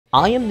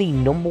I am the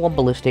 #1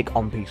 ballistic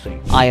on PC.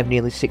 I have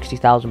nearly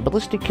 60,000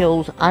 ballistic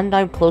kills, and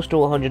I'm close to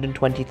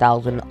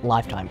 120,000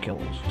 lifetime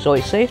kills. So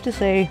it's safe to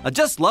say, I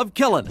just love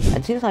killing.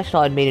 And since I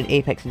started maining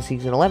Apex in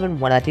Season 11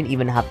 when I didn't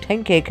even have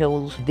 10k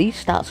kills,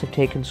 these stats have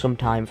taken some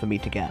time for me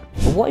to get.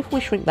 But what if we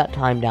shrink that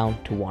time down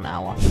to 1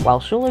 hour? While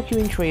solo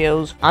queuing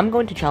trios, I'm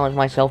going to challenge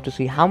myself to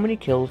see how many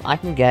kills I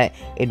can get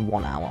in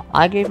 1 hour.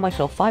 I gave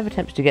myself 5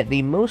 attempts to get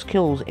the most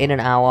kills in an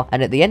hour,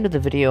 and at the end of the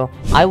video,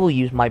 I will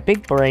use my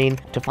big brain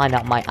to find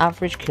out my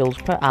average kills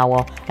per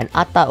hour and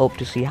add that up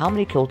to see how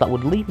many kills that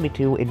would lead me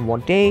to in one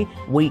day,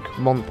 week,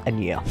 month,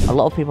 and year. A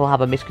lot of people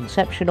have a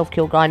misconception of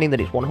kill grinding that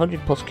it's 100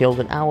 plus kills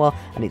an hour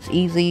and it's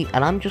easy,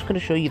 and I'm just going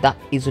to show you that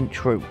isn't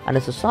true. And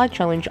as a side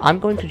challenge, I'm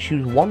going to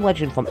choose one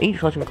legend from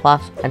each legend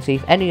class and see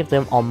if any of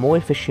them are more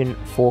efficient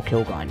for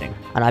kill grinding.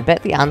 And I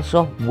bet the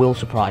answer will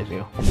surprise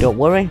you. And don't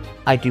worry,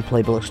 I do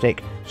play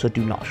ballistic, so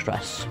do not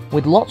stress.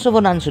 With lots of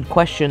unanswered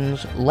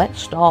questions,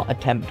 let's start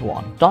attempt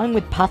 1. Starting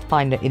with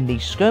Pathfinder in the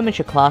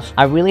Skirmisher class,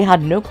 I really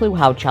had no clue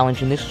how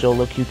challenging this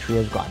solo queue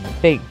trios grind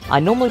would be. I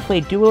normally play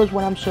duos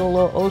when I'm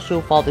solo, or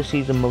so far this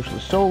season mostly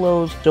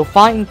solos, so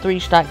fighting 3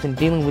 stacks and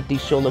dealing with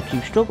these solo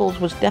queue struggles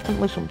was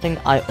definitely something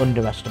I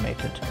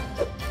underestimated.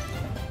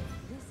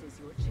 This is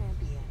your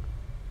champion.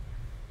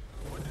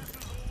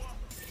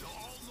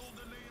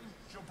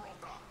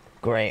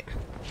 Great.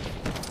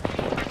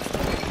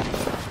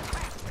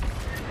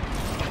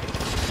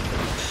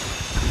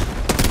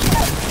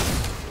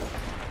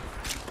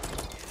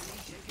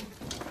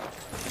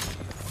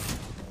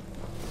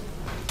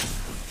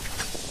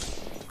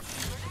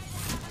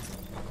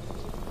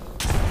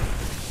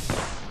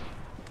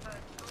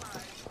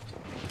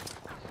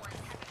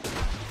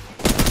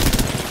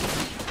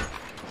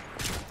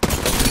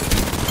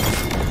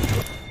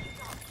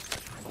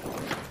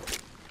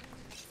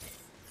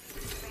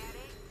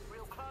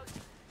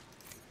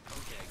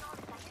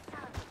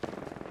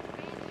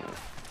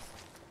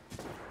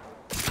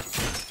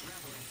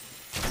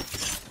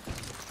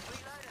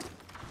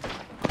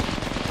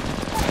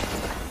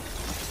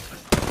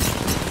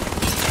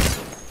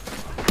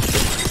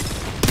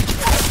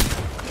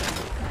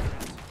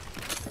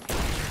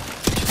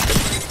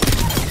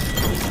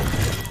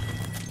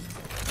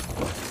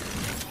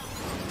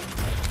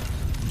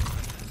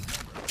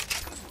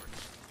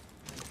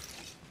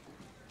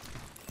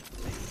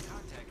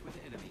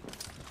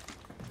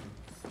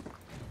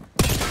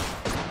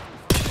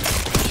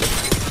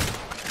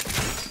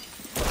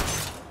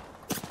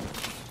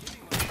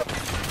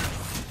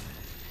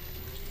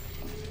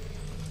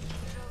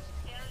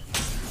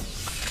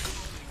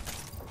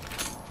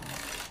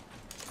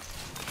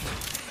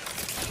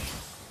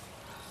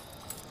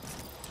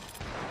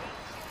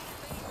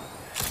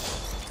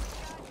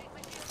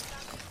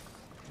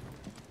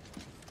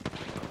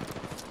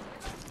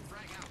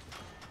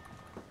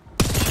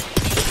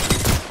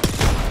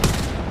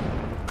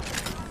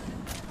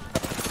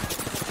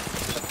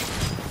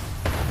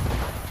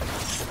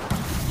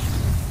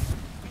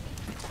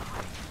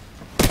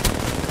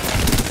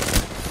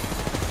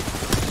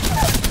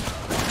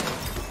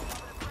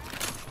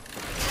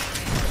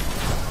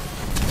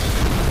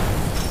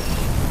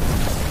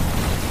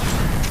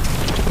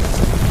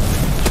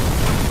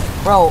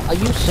 Bro, are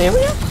you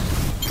serious?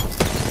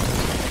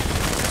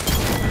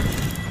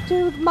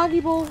 Dude, Maggie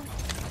Ball.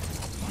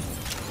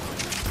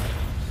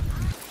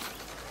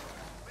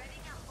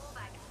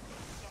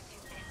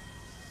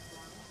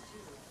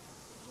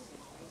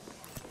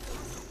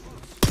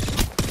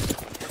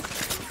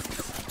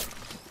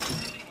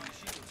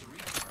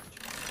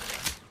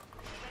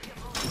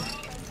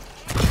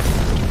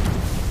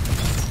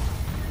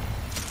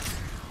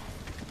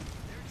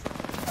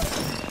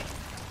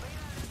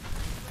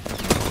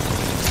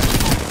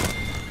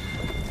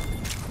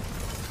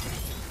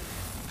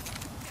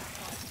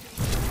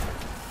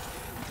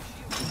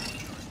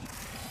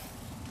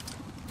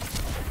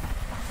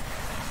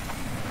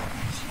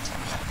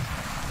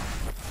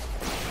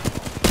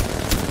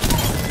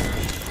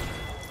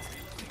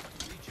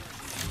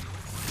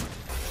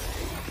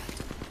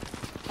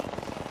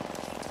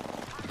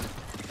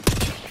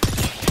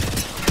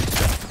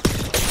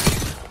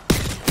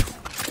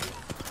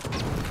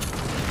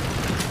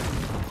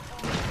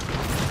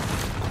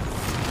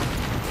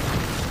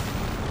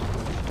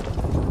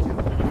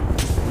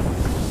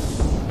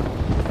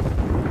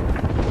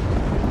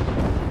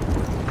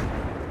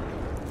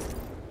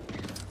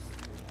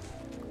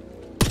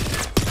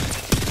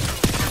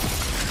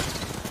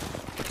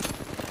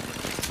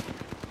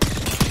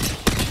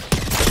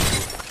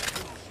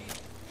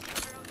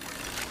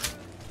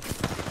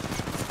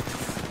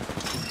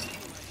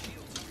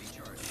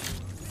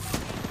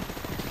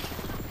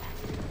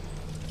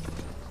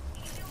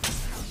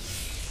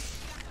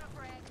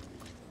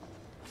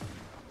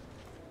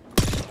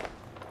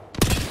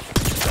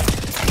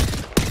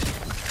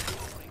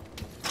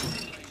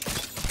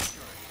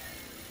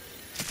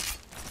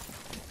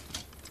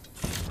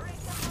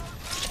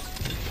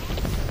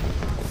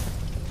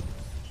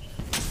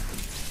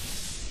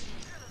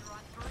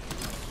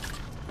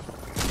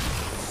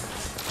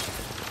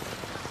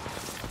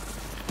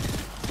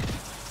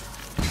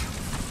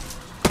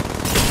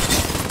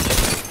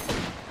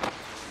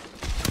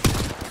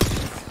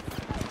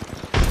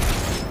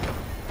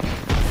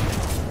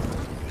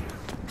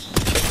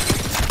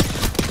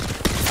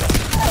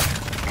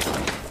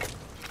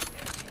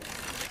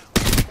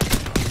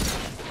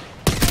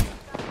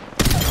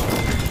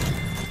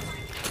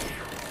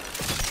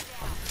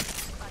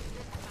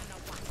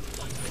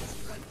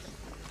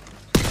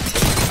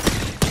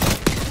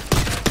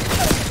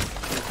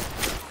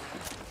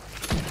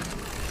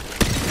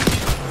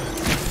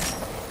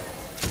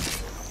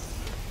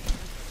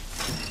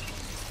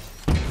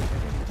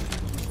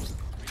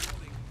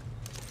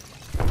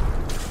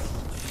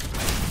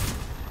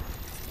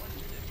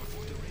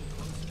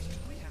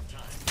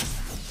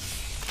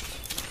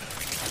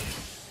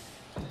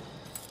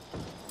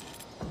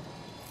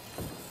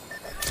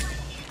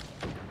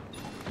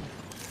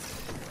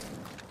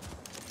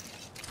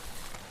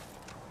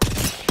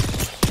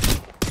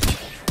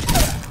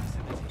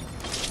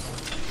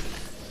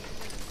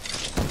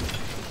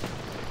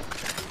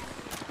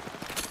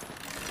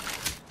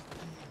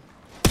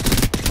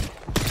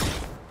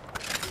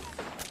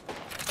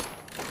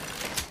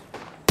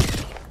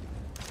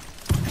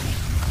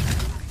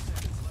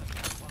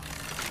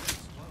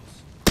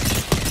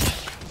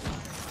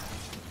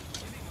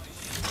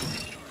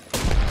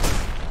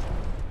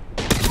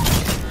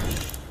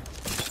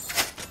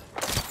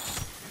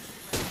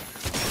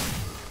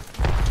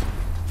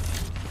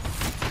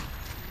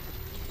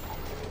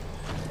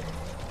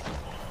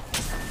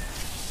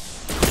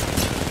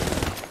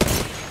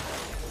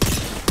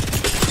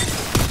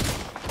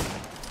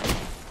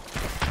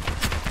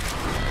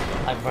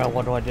 Well,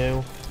 what do I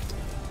do?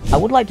 I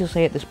would like to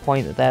say at this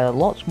point that there are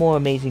lots more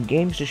amazing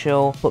games to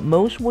show, but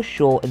most were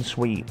short and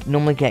sweet,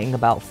 normally getting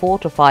about 4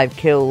 to 5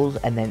 kills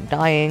and then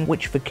dying,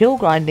 which for kill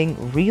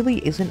grinding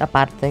really isn't a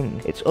bad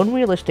thing. It's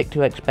unrealistic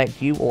to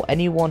expect you or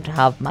anyone to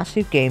have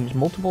massive games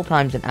multiple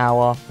times an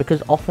hour,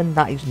 because often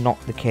that is not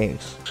the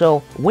case.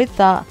 So with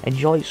that,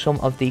 enjoy some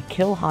of the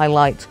kill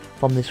highlights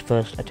from this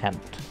first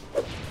attempt.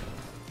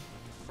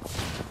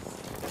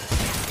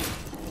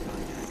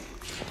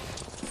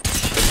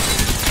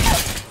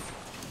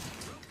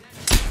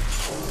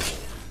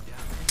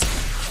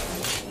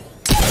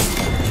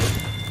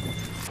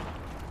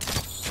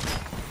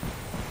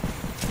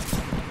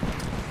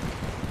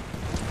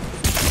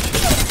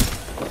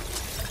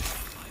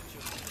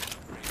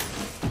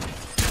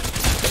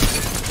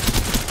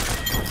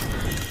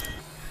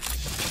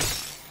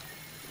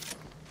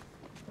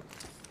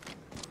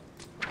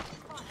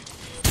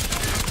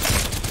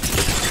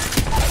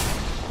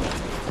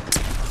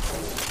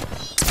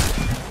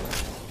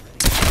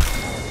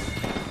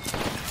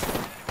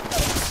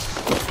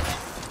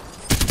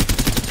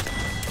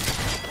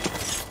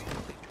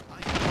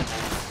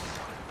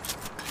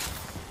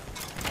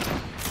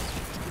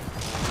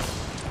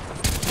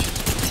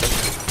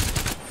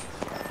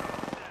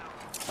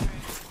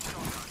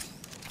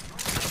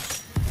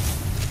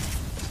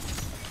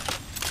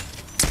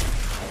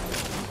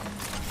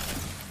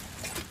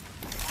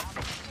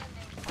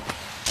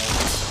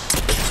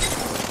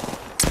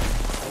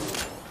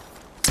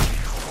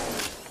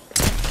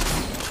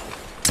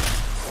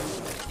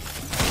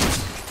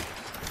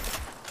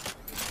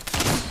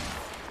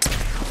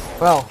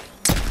 Bro,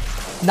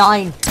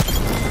 9! Bro,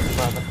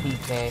 the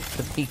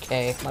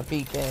PK, my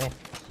PK.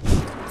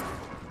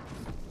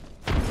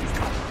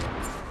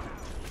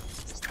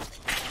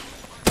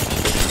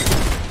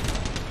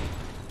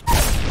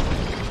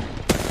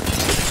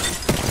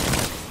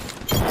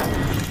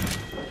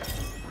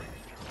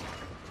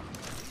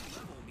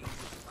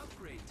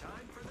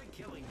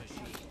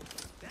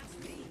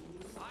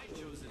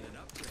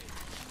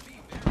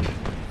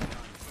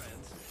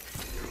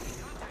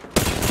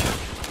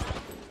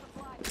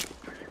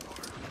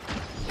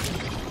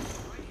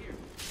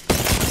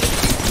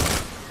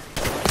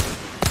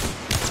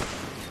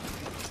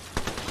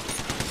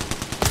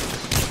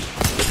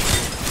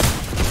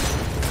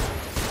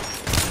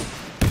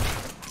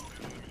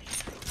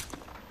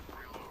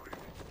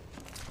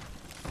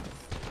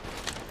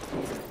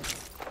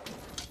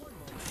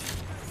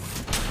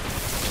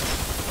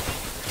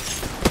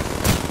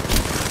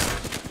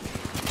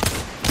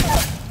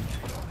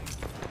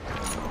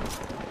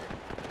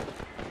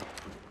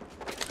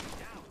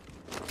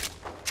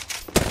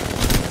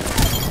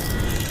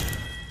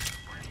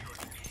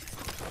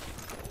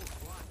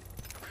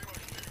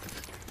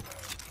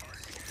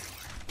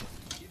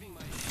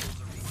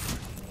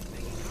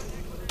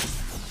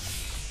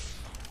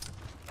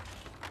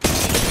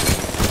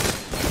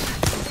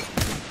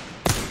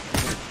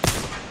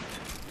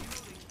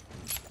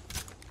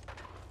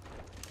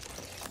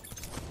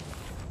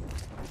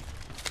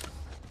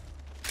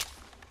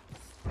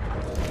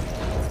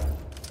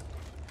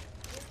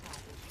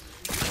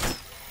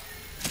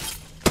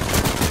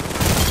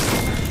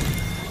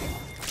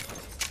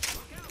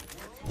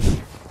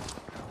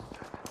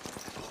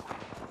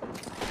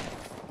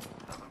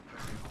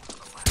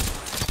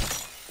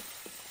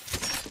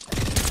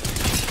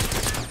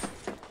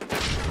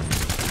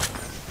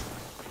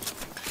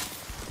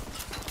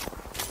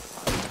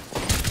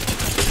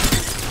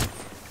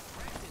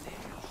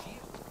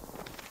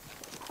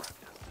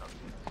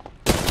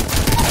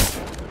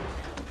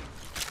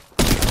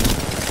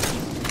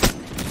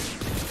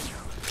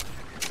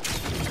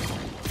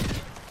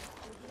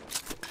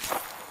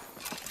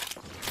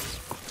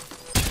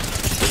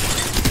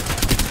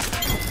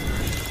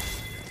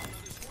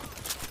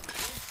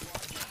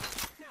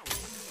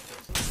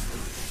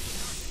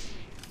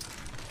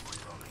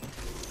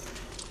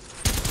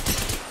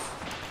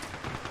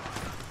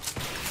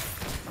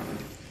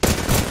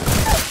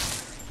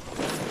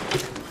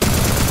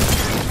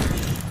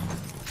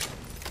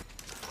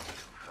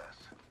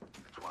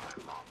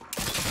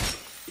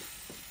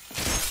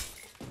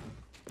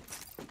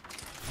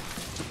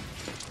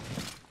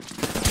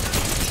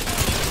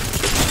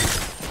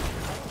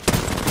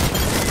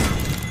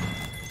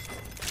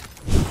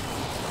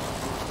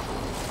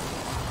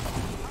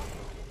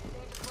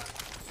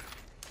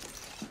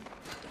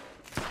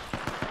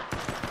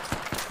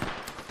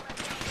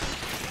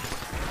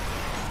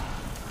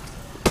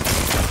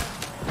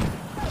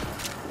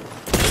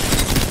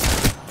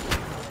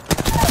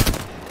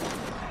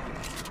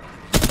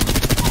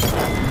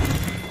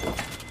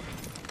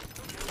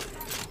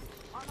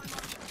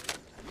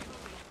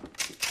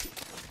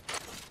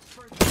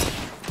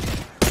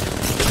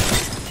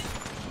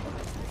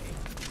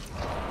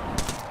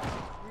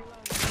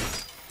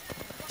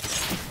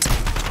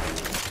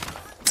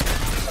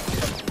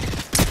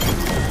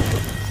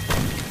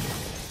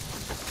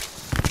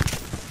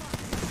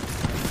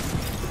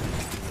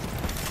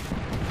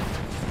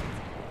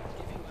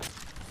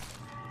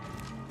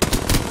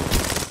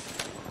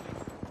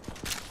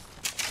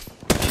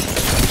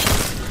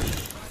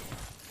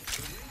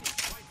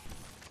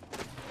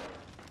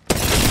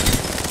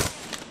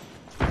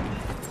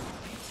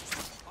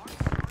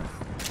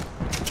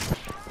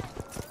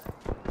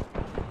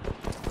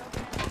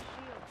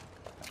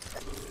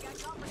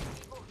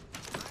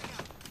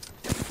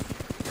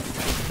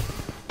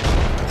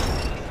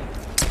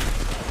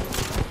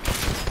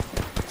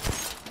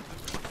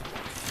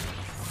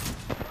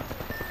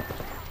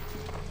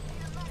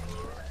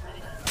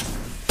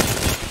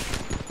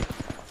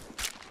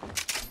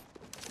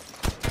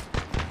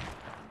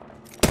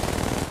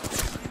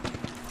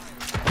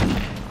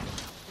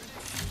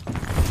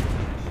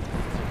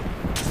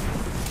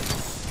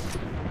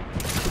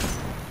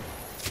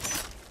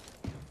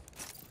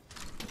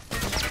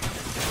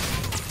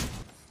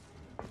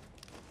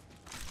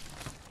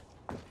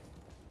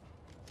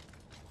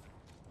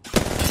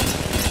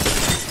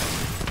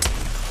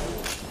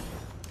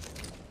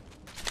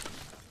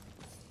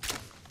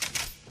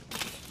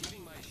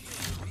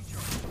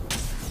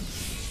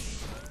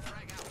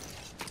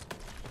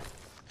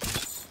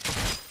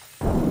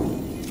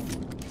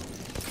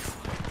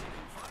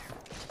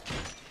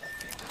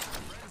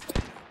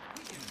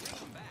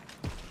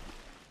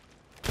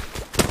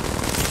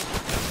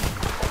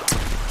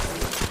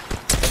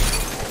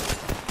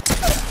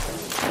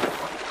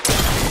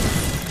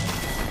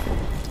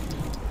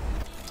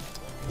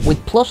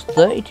 Plus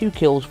 32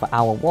 kills for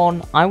hour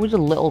 1, I was a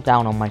little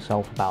down on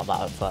myself about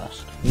that at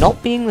first.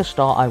 Not being the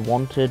start I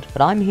wanted,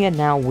 but I'm here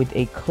now with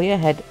a clear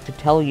head to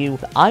tell you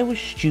that I was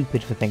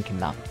stupid for thinking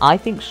that. I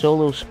think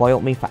solo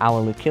spoilt me for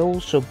hourly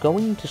kills, so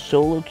going into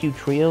solo queue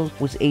trios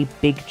was a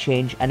big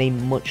change and a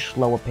much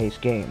slower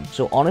paced game.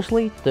 So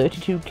honestly,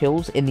 32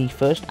 kills in the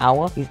first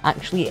hour is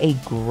actually a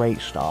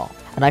great start.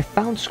 And I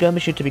found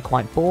Skirmisher to be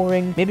quite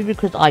boring, maybe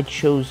because I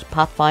chose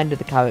Pathfinder,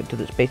 the character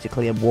that's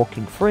basically a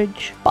walking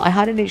fridge, but I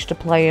had an itch to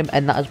play him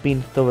and that has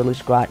been thoroughly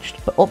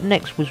scratched. But up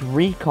next was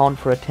Recon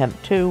for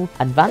attempt 2,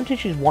 and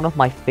Vantage is one of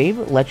my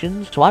favourite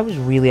legends, so I was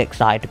really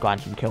excited to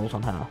grind some kills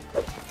on her.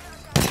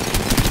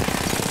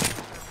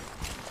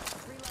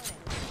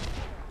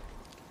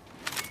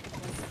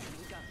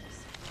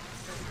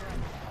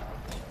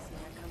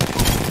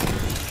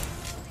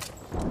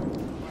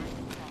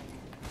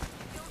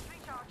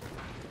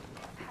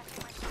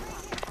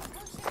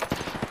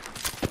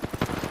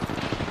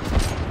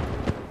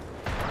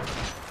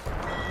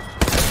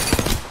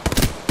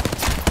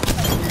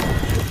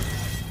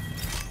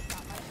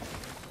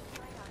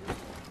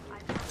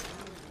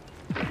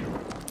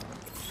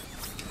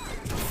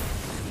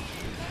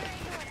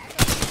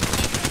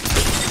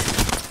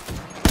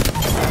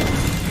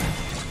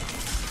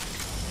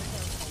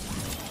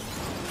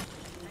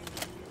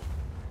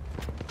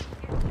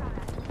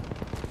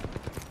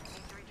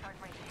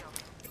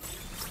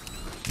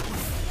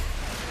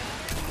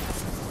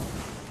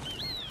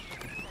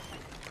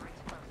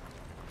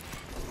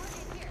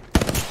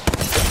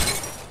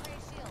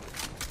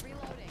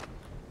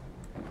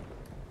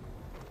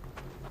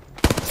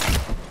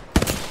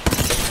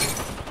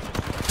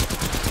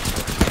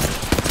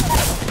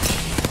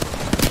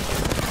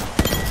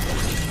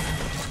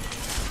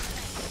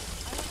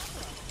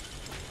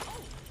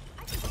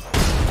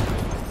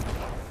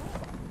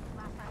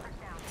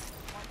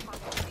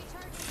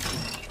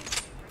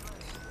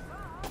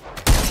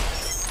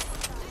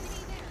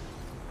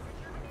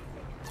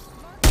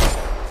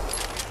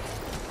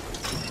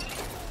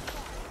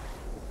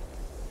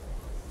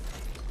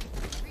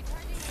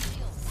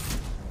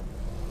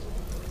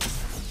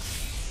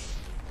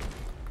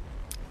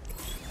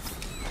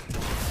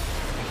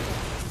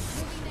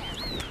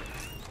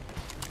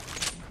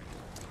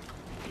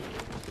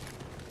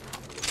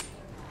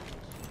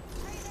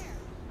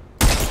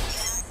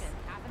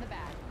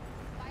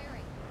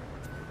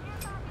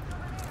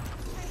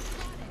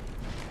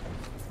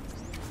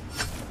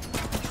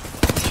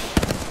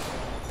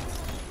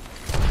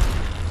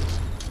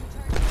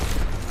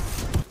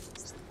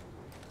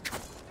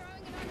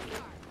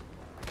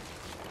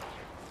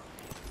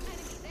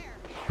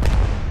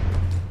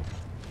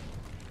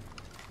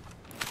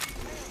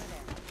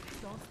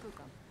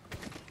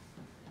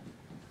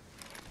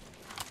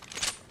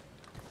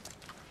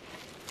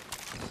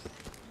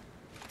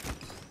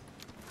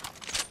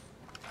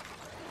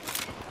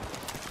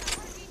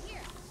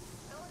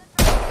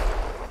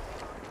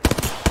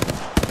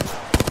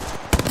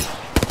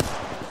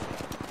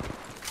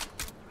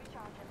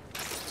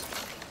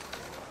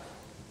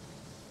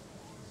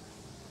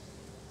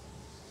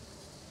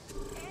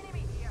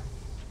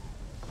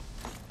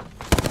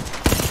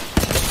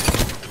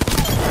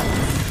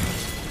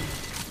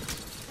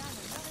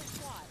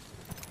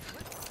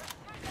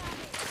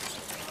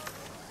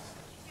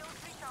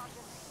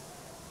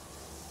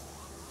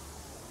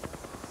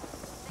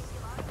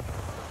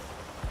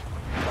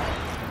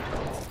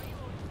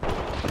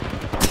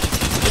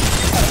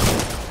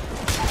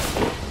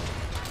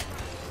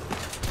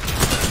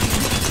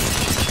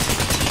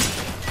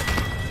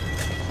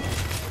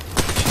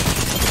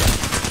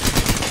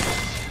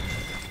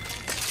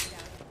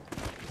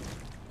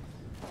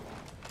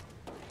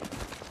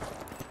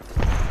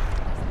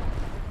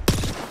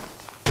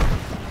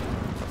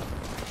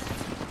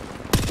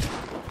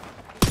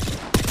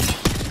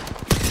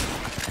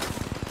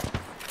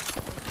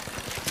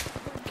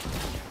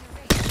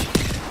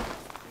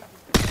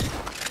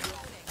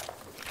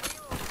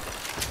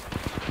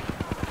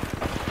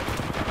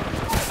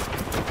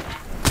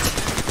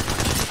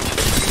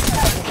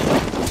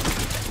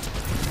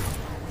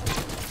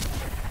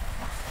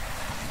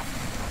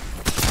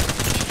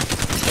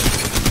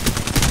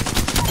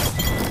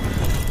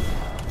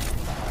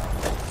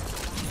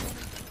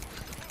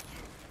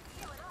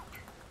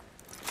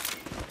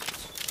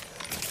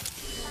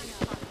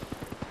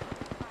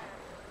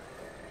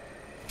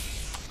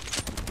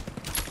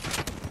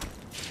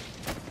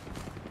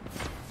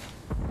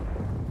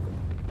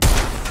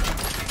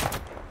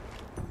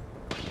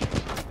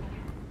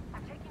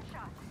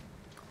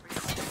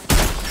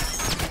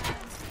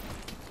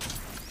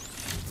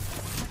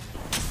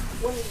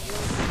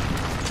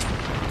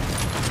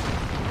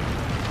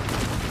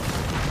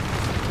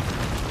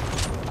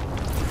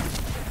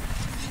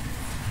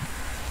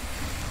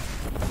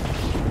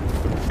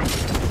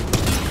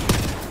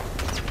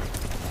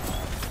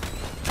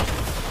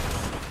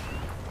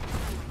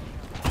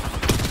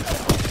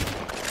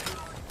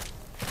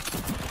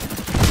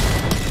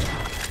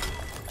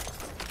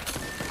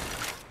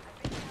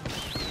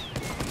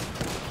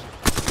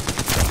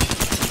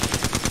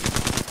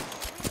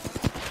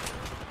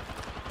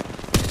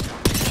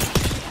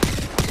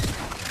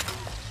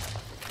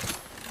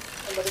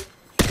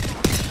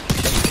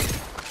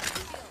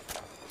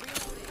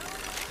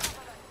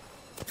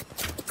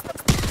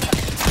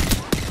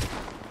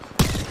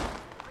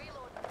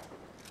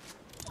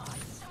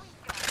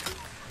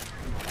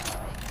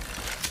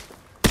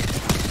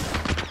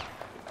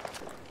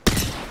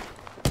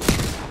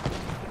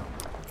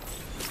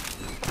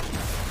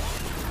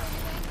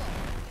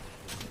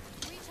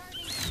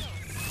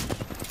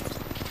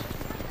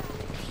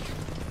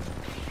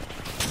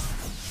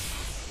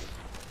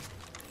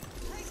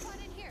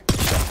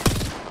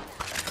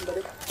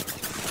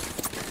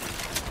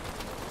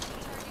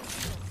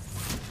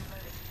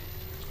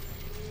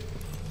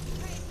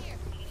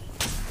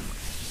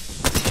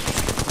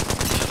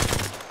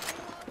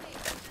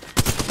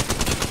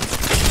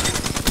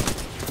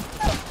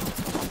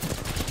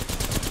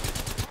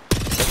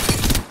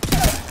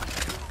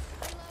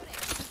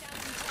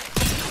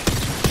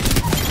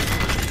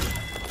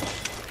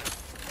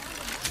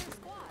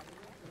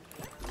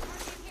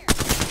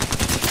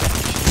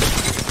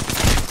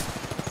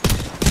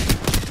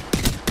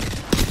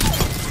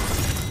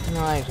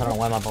 Nice. I don't know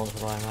why my bullets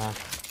are going there.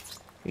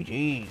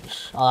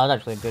 GG's. Oh, that was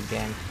actually a good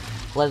game.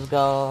 Let's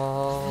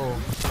go.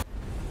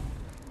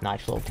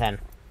 Nice little 10.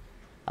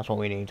 That's what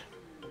we need.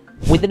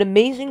 With an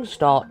amazing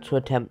start to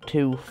attempt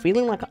 2,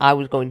 feeling like I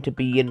was going to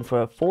be in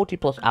for a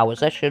 40+ hour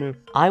session,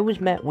 I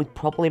was met with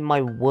probably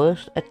my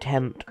worst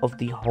attempt of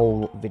the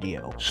whole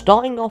video.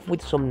 Starting off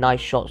with some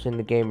nice shots in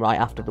the game right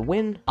after the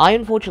win, I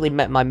unfortunately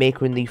met my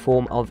maker in the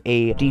form of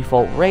a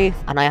default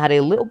Wraith, and I had a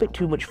little bit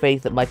too much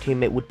faith that my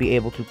teammate would be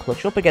able to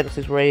clutch up against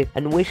this Wraith,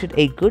 and wasted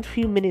a good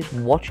few minutes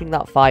watching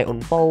that fight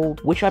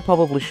unfold, which I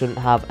probably shouldn't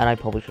have, and I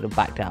probably should have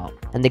backed out.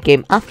 And the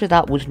game after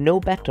that was no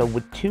better,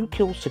 with 2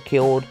 kills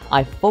secured.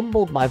 I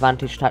fumbled my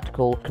Vantage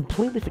Tactical,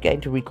 completely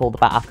forgetting to recall the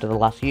bat after the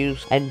last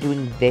use, and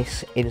doing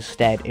this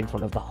instead in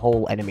front of the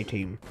whole enemy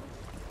team.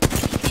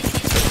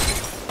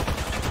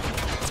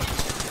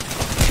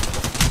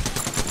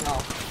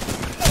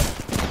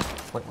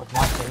 Wait, was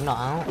my thing not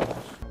out?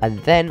 And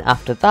then,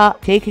 after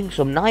that, taking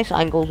some nice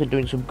angles and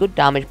doing some good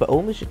damage but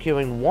only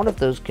securing one of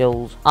those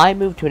kills, I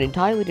moved to an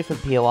entirely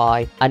different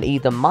POI, and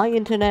either my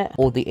internet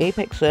or the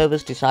Apex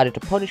servers decided to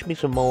punish me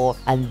some more,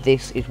 and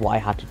this is what I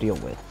had to deal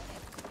with.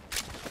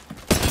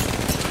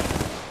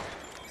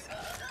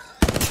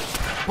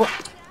 But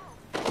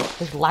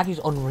this lag is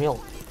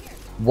unreal.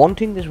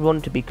 Wanting this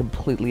run to be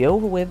completely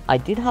over with, I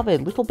did have a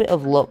little bit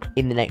of luck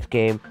in the next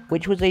game,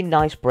 which was a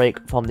nice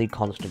break from the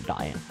constant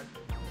dying.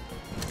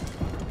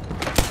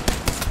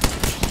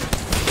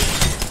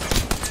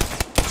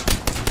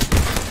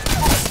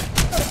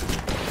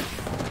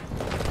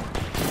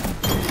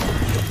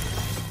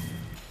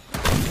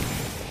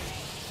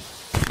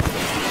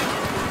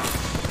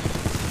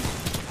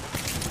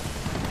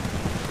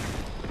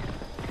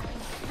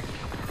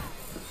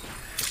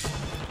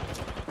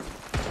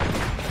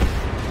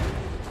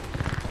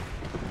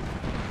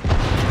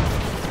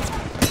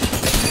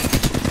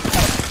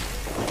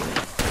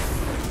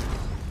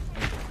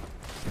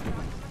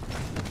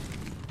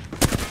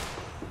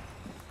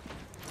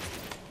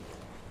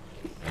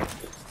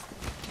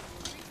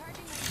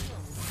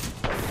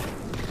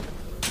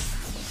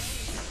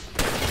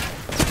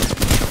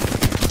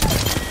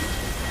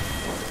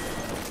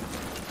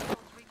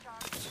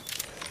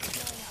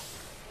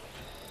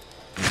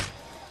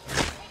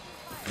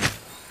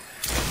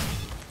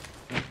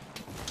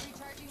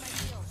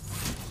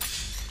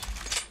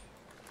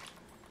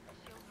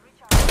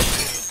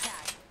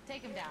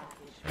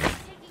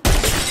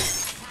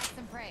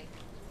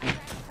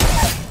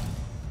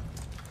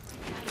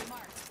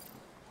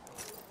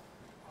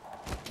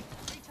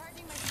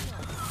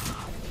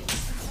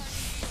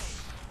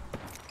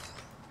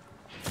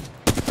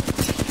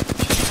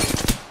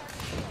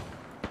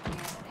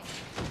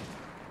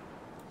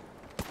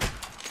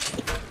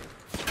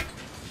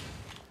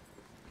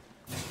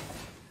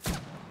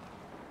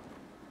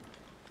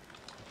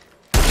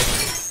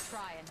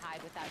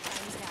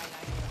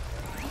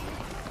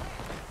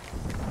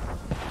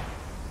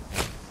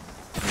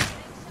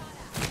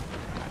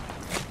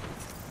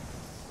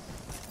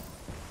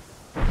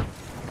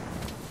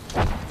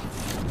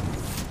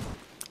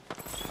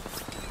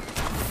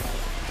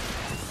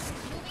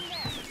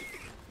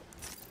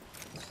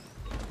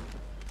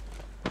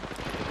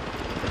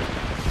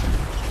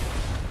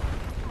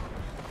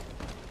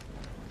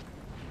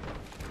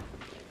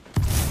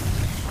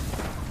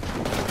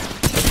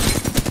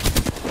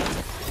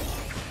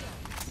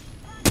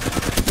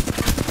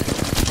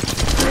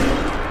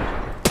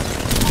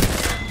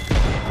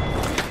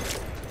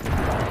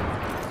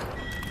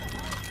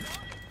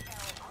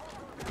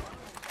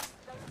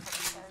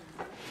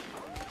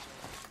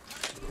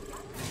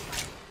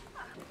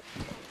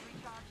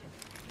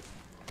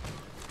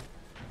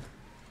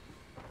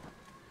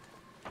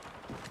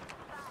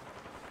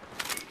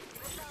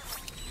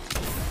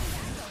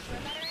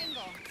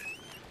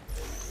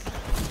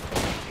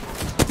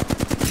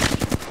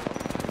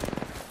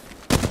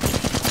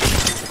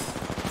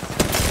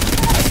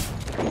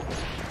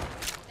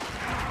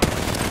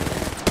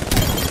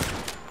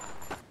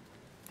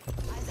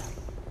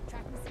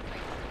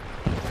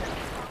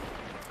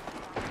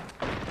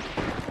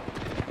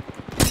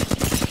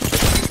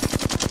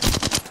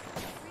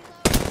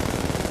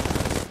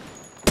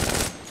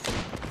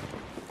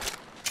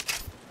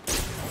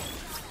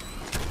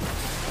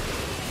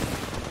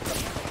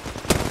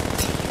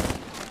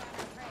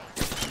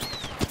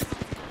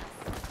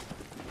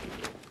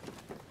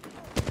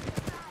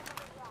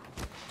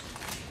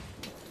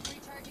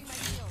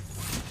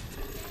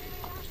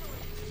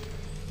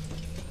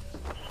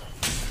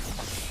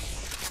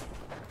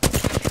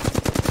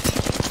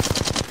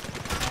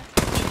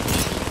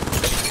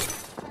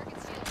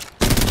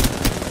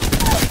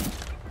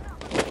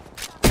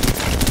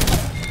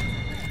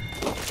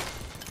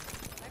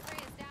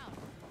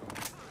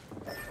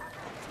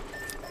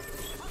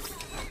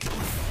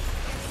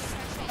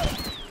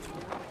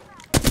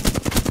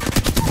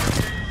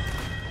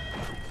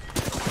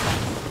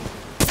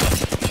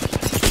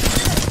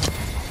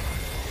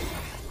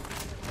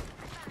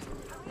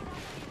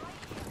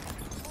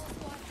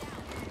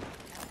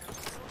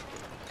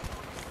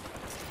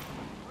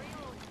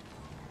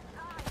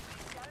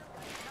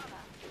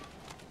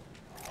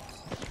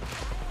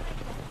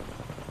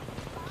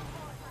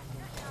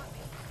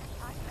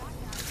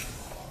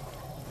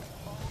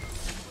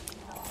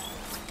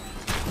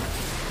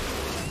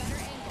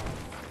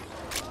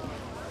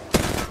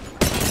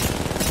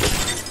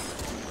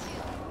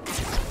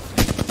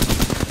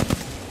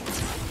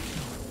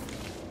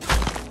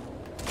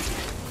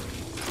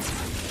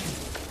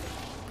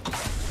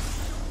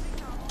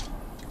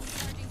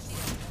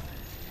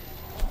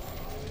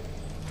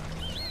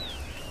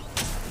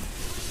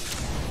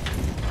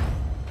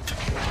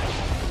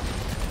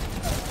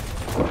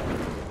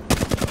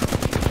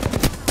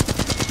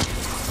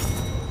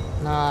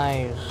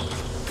 Nice.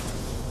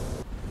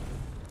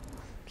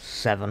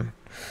 7.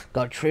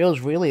 God, Trios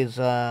really is,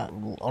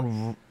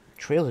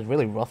 Trios is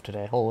really rough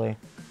today, holy.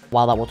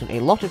 While that wasn't a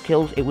lot of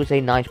kills, it was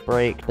a nice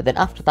break, but then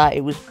after that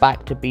it was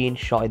back to being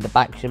shot in the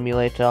back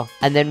simulator,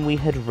 and then we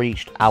had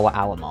reached our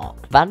hour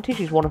mark. Vantage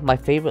is one of my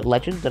favourite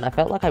legends, and I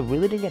felt like I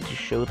really didn't get to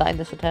show that in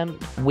this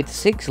attempt. With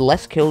 6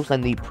 less kills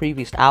than the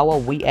previous hour,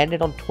 we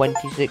ended on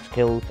 26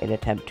 kills in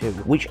attempt 2,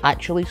 which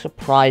actually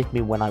surprised me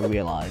when I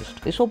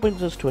realised. This all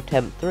brings us to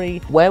attempt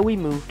 3, where we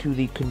move to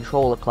the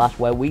controller class,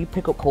 where we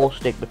pick up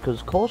Caustic,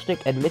 because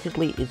Caustic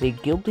admittedly is a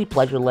guilty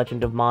pleasure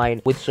legend of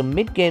mine. With some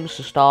mid-games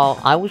to start,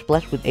 I was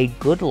blessed with a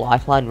good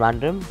lifeline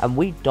random, and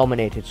we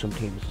dominated some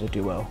teams as a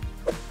duo.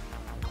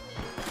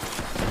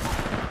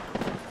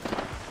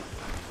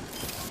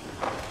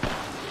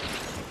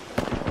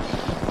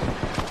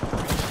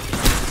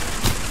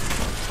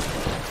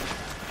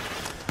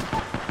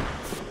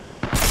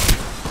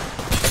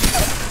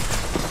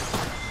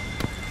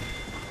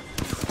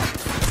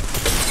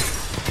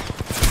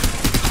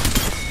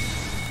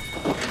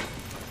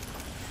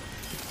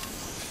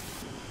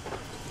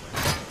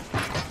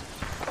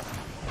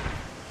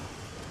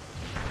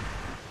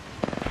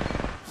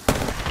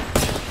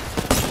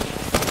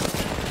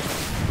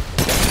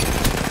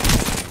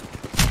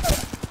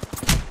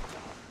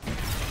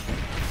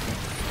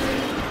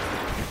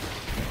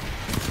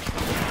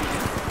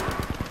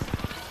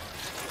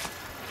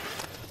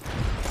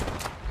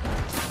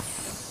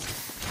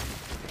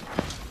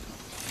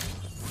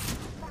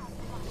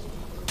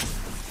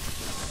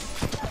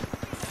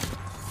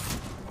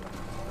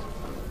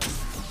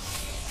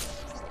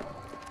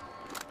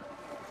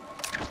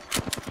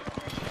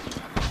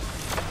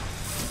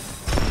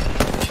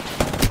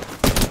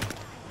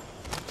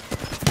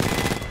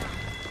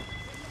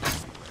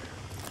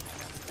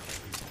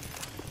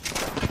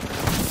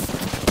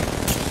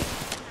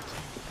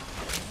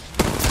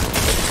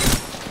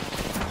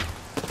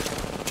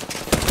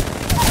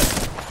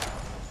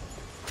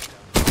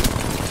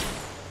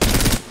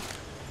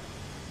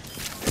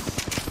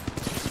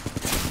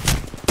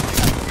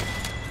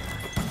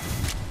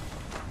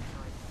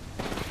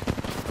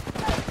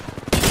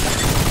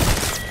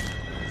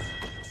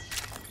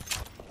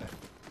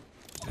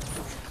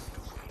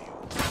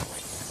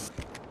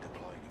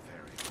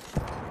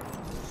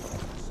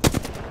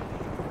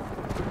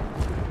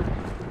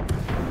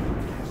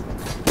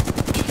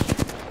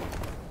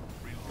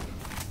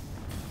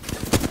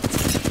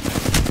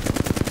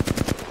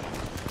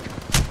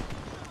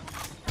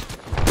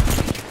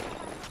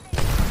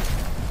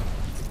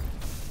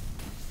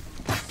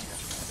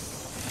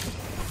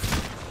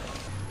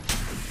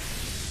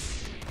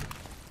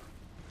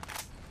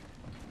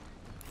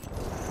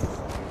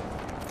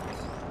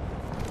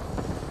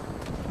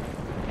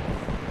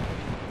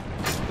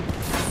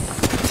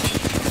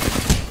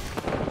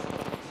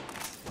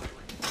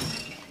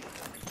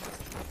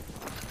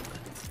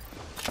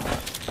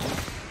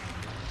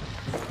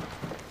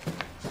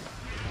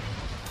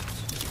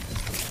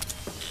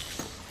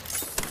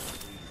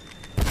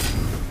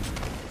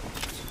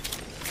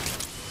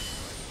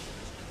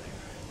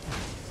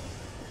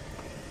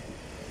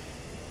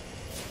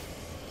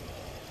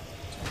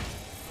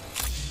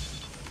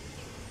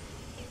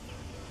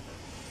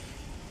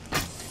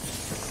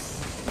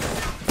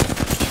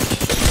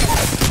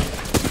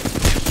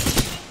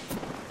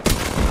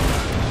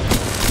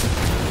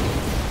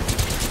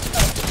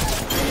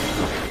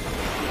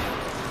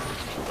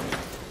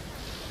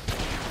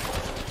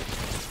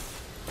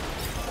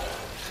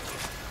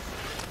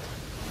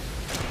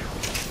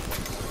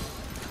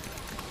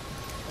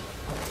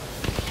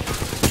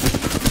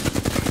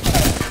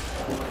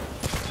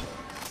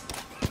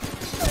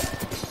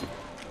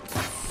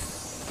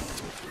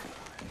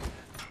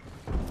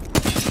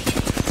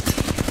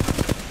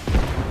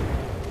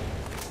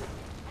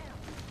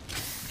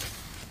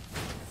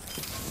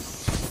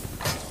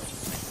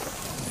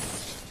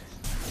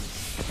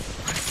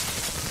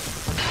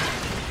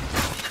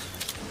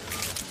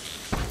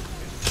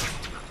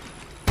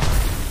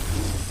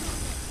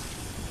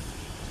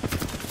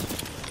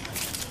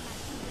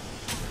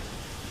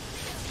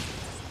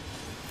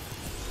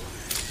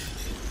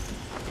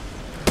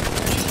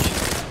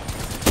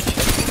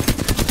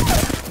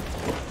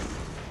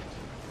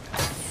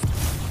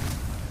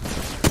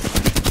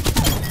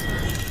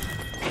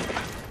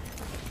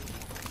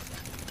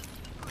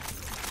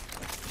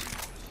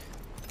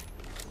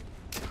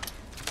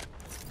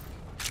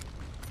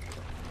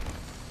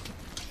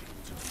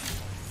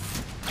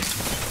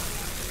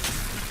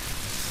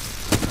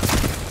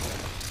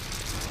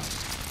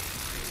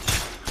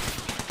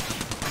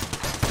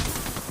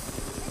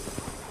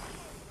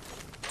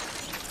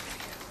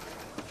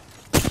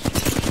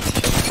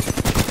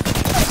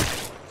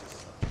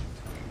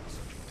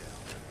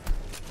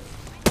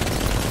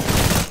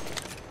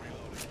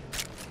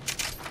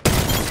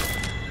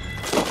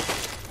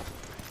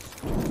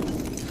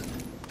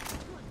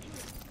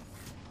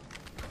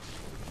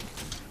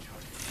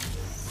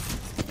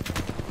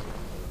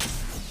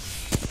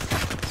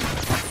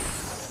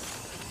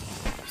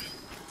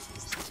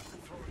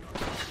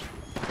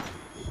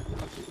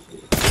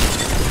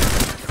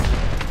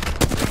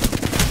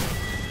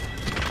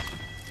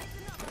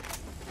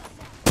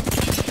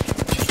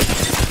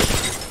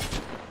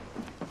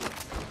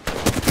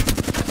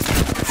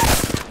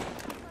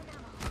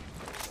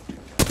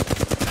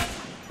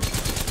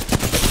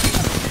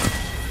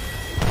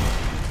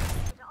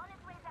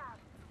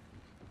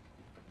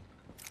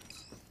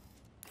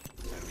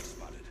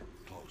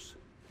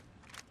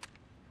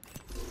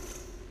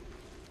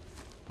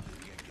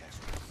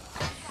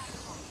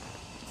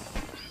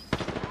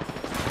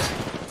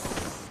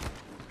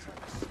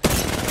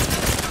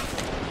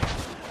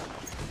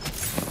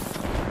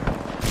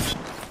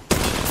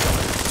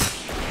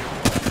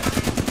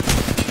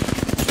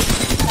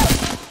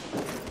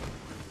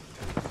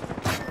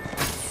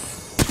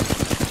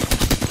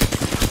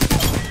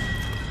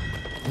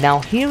 Now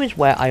here is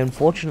where I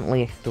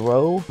unfortunately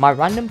throw. My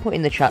random put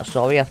in the chat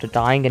sorry after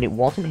dying, and it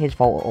wasn't his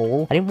fault at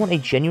all. I didn't want a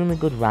genuinely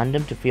good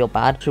random to feel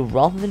bad, so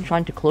rather than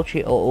trying to clutch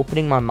it or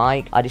opening my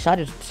mic, I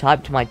decided to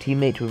type to my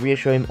teammate to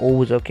reassure him all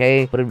was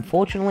okay, but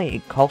unfortunately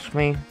it cost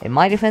me. In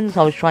my defense,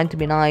 I was trying to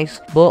be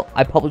nice, but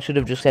I probably should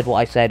have just said what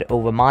I said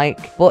over mic.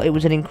 But it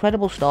was an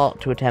incredible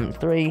start to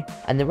attempt 3,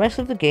 and the rest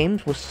of the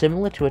games was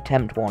similar to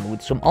attempt 1,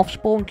 with some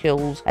off-spawn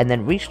kills and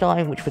then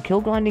restarting, which for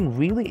kill grinding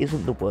really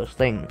isn't the worst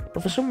thing.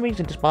 But for some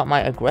reason, despite my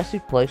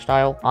aggressive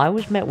playstyle, I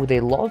was met with a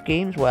lot of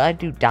games where I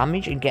do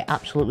damage and get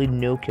absolutely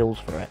no kills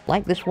for it.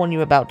 Like this one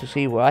you're about to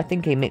see, where I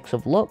think a mix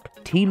of luck,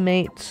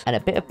 teammates, and a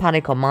bit of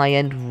panic on my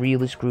end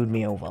really screwed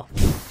me over.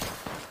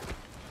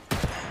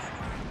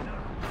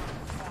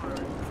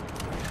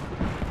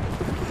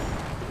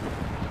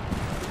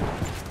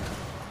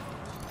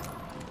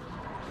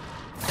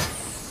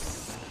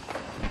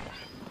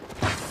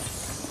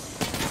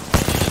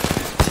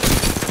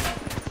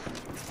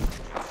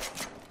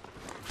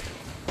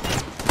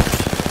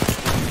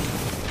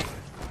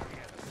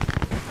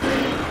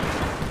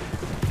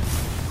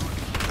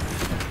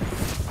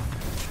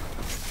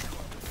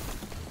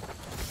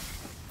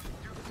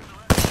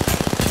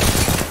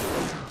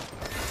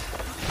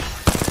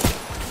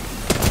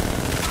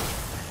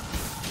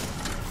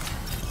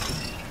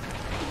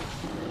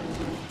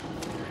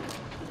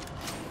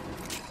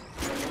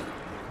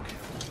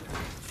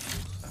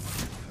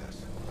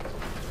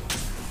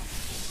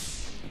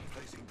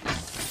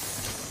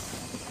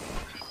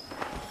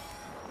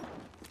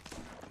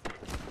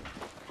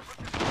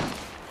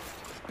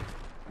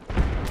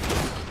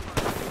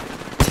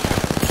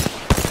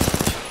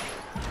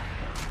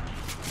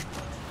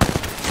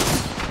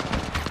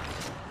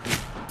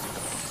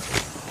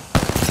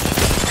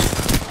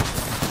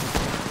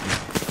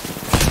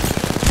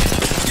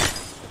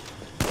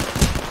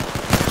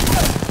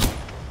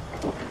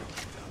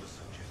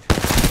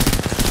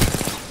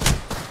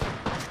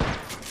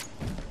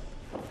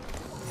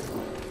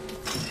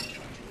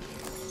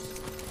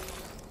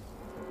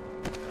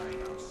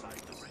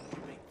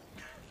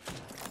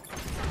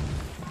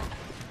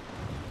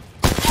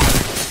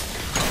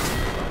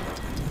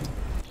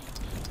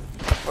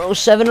 Bro,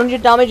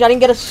 700 damage, I didn't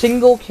get a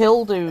single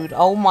kill, dude.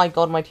 Oh my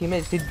god, my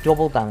teammates did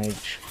double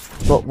damage.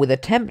 But with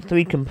attempt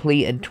 3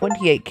 complete and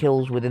 28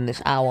 kills within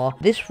this hour,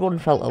 this run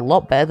felt a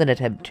lot better than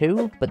attempt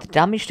 2, but the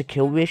damage to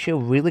kill ratio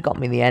really got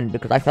me in the end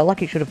because I felt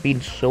like it should have been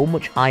so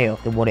much higher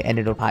than what it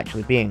ended up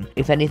actually being.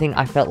 If anything,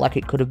 I felt like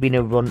it could have been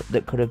a run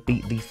that could have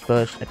beat the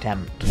first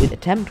attempt. With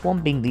attempt 1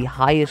 being the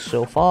highest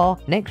so far,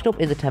 next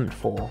up is attempt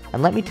 4.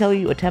 And let me tell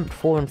you, attempt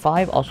 4 and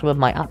 5 are some of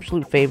my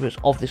absolute favourites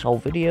of this whole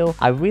video.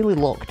 I really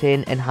locked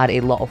in and had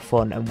a lot of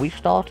fun, and we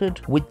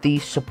started with the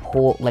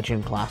support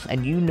legend class,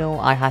 and you know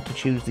I had to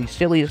choose the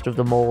silliest of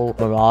them all,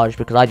 Mirage,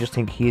 because I just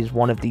think he is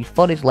one of the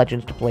funnest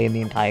legends to play in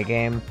the entire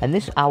game. And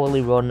this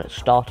hourly run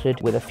started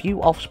with a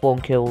few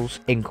off-spawn kills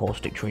in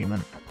caustic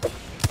treatment.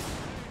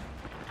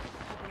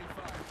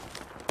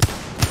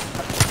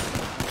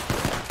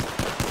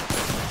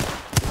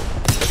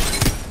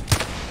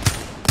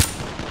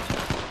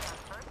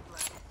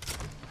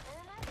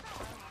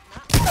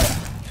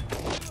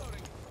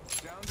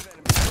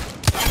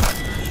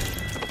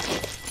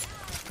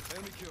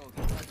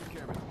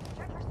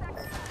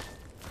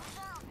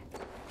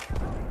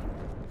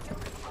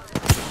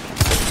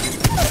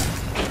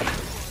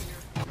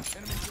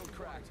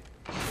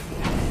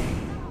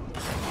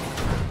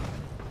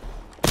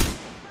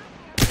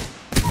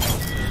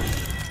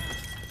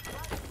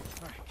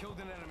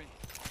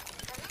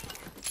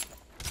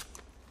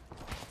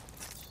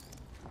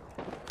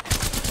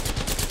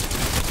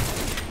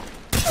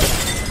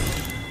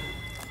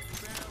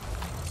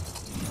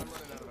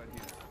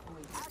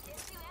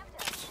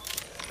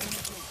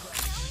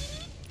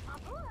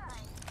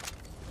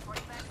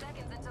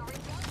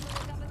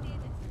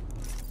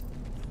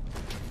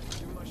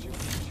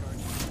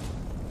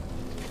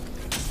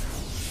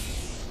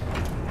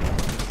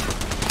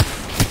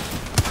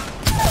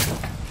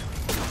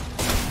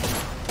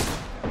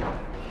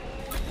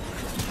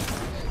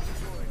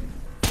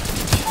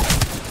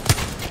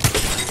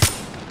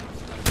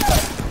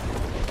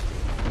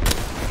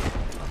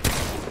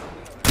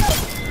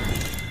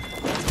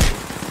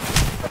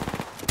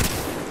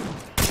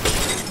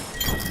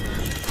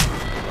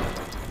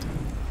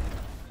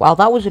 While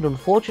that was an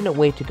unfortunate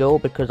way to go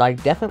because I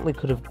definitely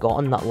could have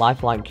gotten that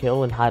lifeline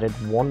kill and added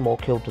one more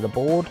kill to the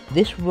board,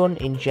 this run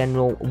in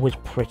general was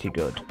pretty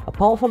good.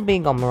 Apart from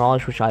being on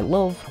Mirage, which I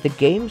love, the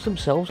games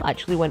themselves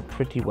actually went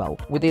pretty well,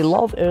 with a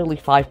lot of early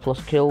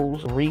 5+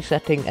 kills,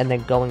 resetting and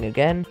then going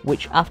again,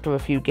 which after a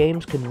few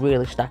games can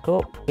really stack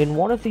up. In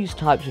one of these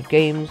types of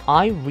games,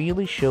 I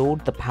really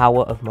showed the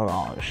power of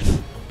Mirage.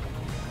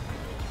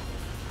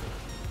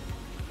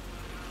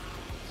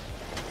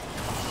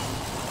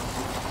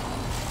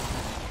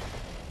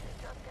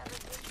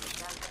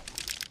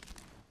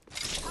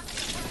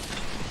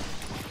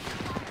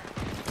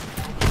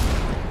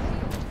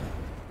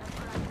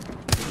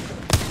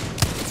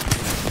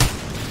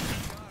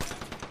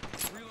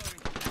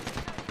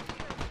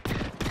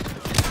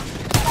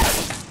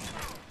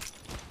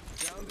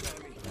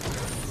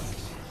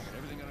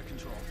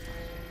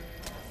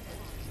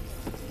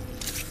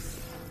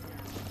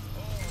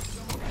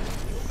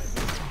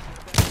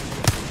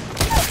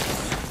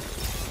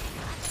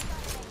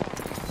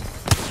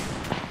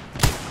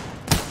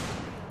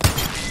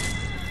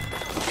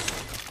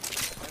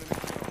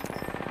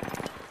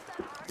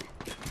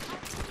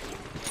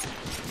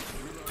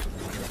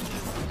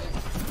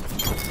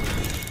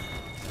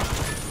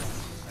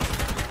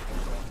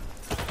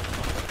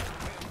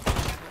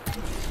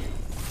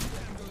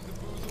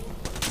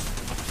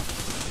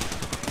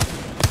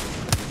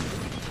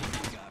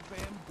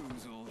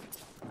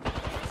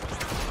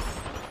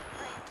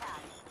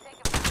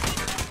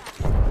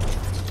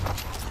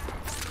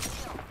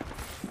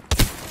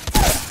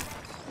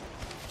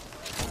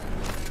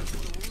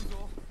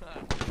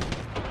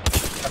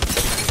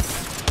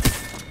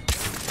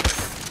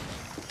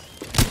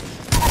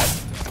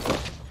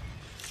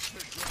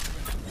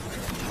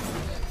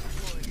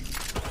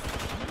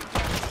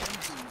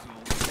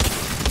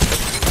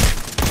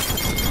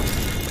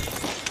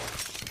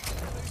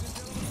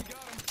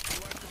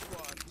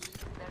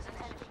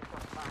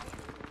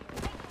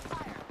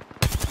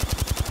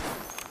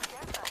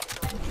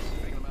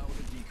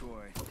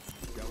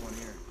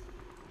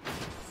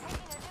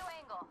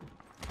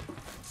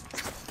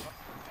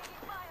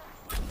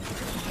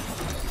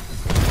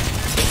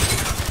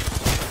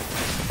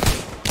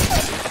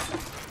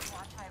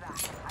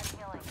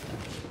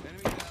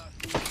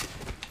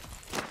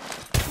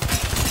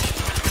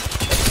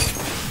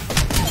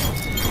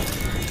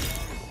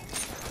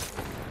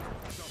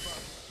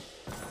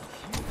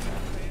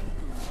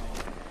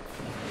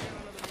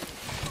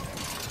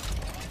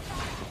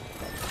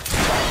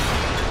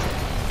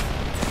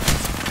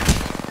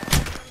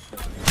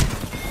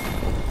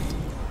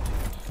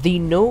 The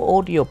no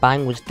audio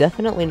bang was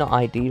definitely not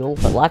ideal,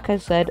 but like I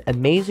said,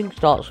 amazing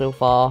start so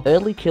far.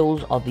 Early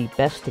kills are the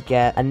best to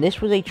get, and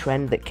this was a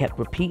trend that kept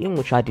repeating,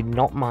 which I did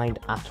not mind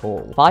at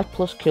all.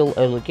 5+ kill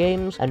early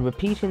games, and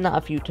repeating that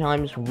a few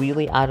times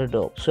really added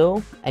up,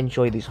 so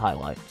enjoy these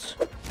highlights.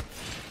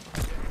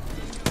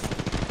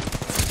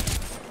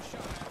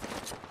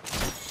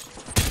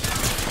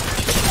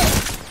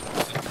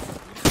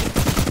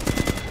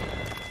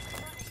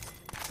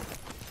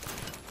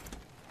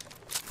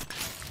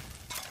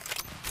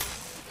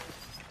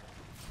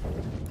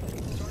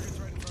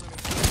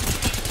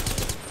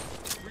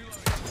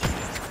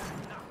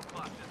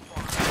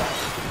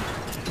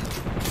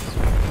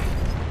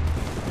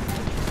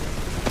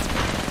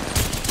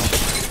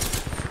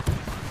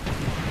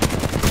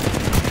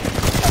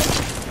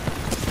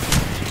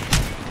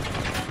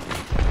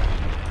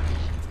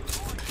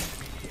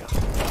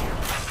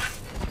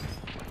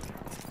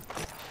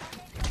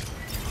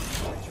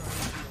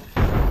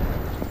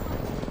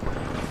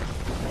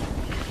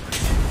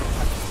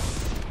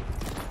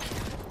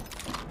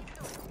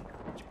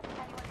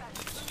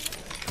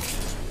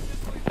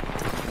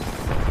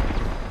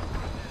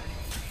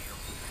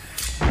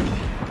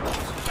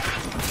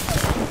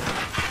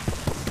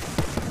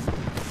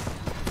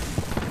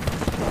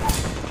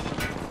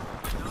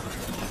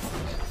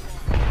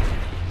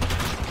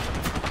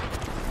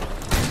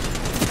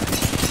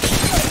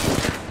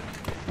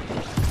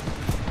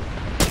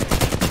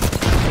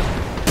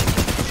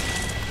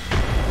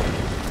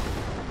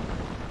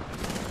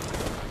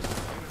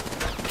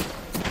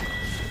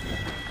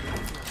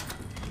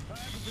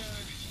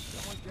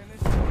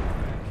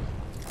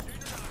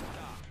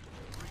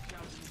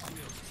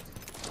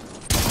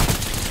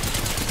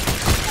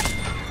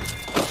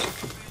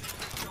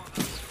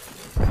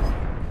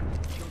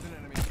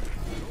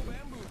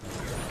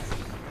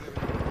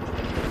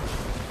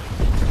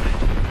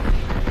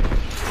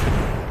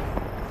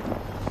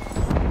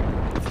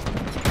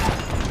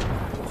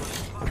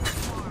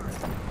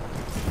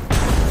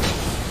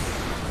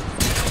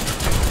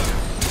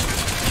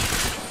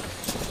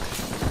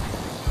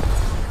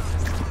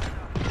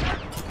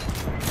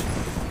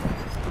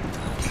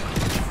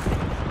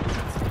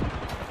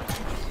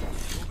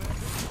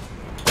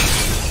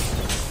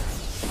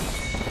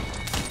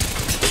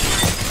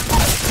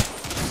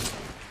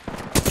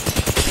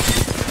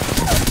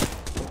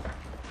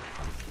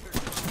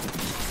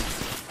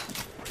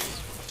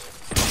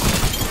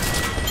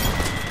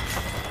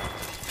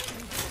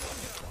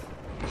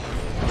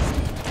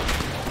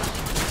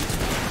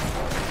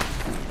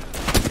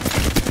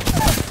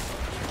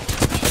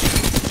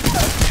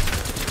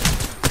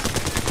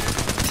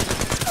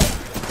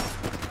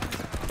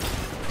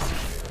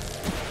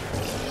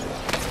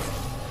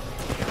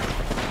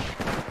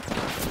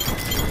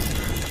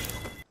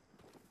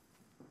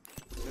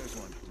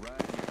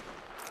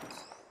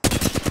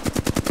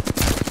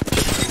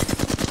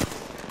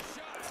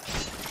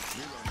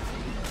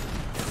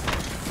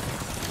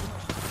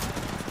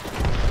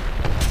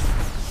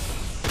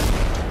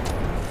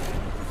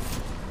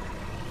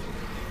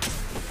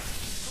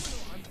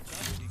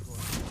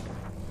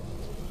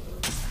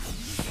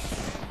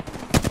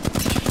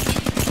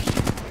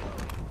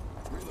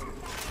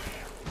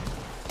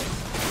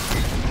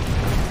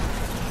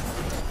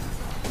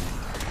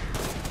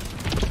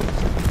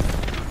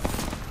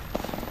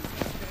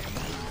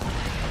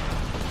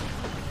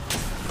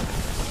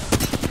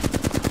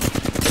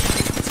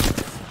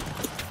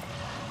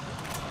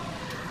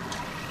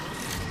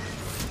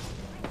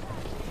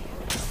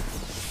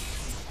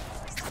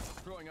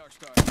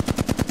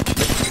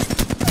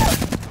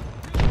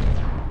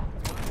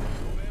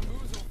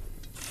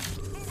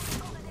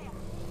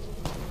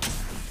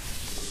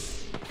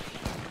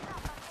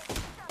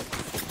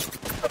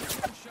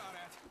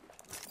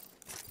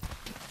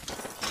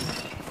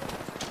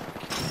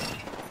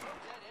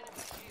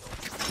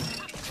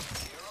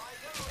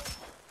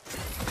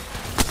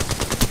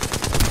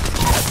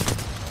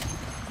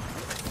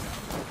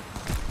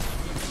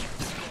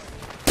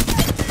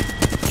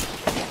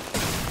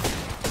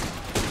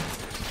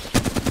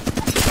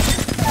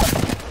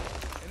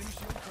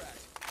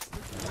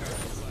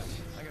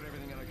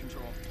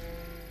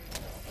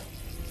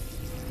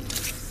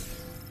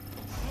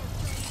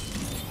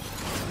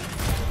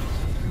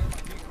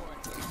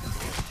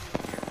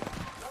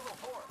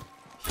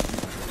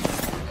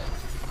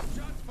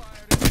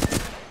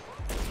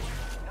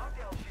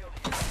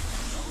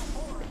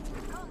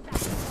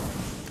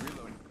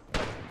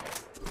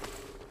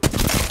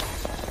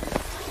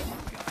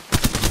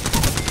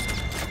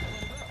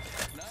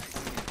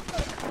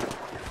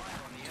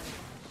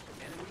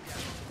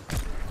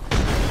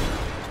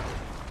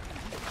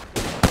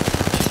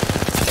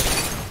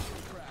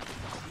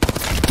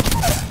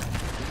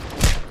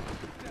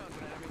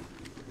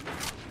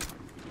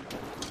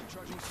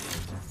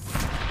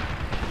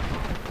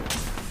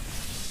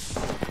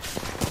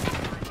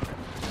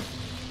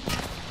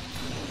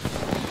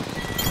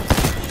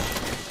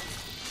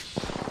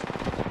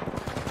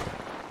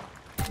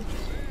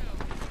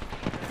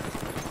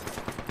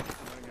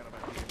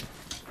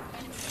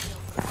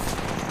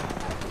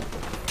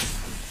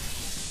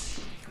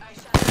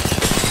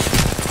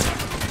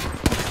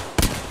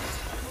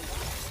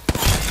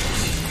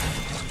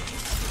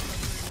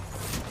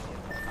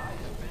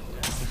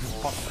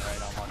 fucking right,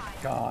 oh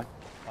my god.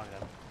 Fuck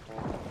them.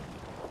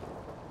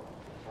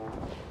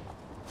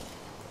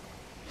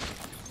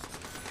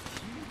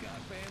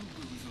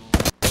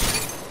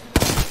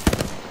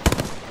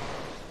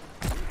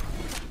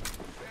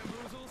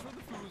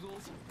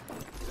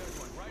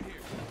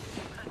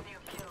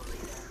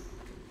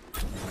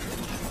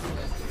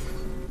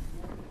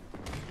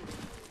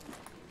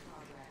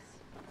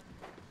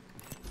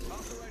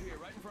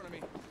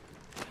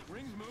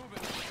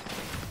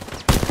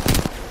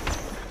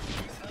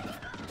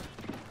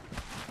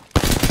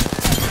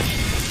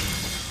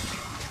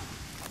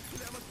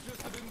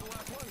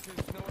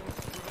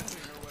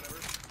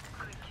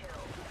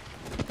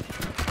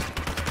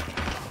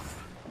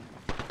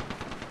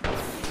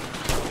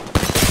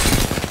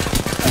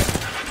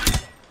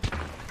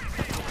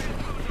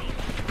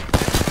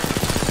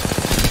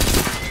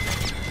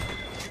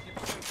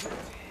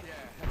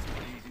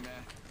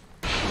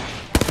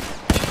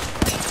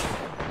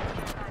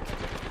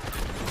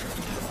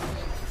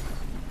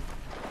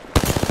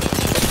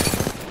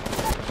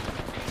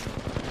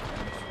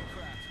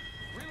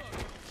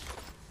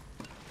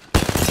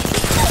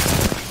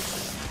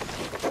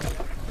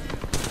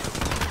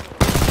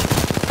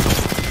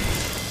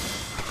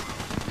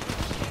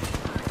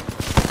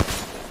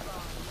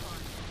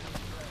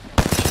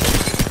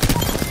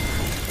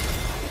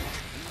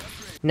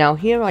 Now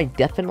here I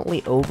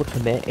definitely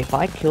overcommit. If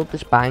I killed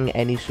this bang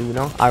any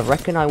sooner, I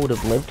reckon I would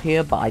have lived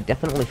here, but I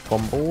definitely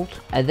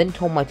fumbled. I then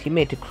told my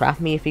teammate to craft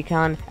me if he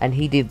can, and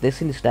he did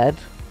this instead.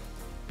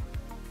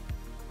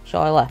 So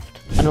I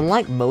left. And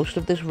unlike most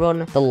of this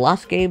run, the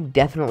last game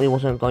definitely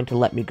wasn't going to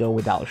let me go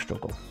without a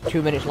struggle.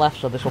 2 minutes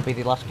left, so this will be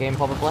the last game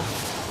probably.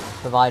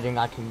 Providing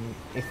I can,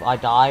 if I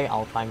die,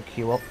 I'll try and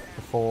queue up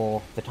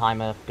before the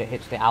timer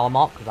hits the hour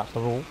mark, because that's the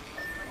rule.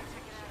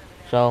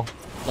 So,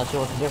 let's see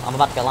what we can do. I'm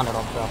about to get landed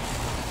on, so.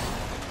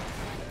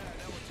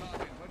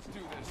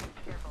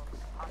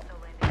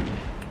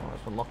 Oh,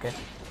 it's unlucky.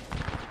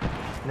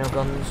 No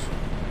guns.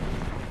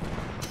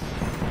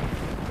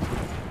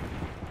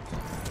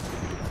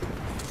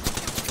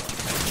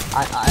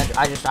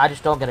 I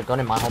just don't get a gun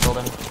in my whole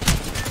building.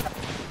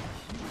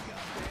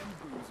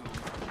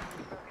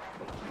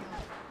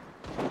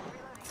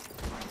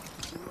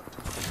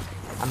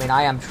 I mean,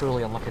 I am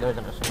truly unlucky. There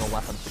isn't a single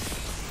weapon.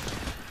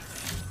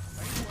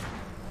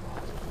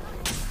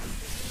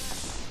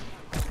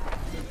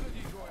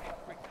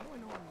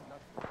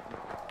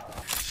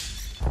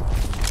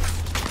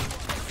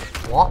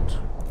 What?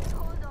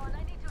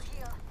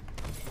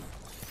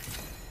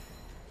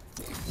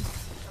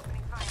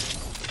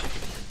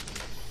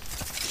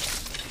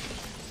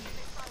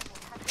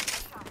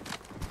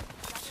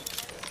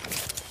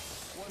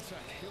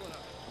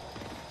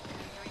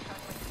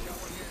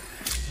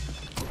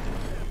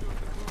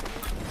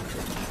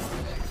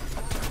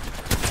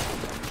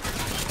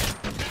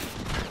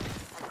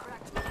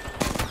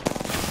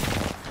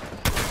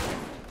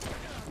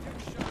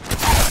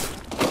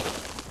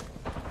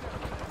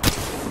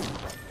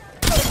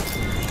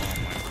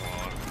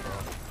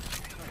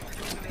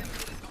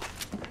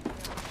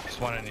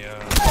 One in your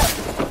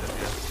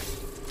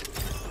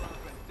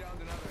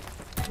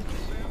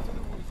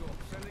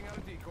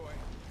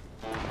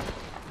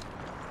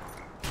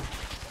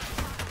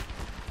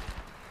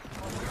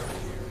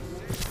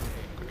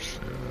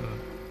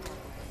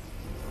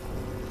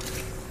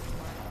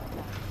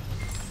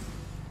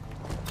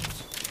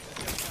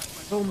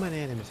So many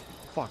enemies.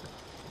 Fuck.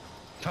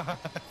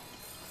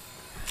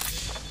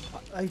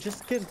 I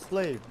just killed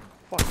Slave.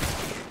 Fuck.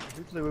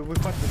 Literally, we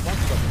fight with one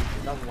shot.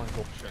 That's one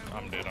goal. shit.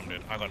 I'm dead.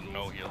 I got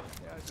no heal.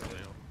 No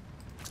heal.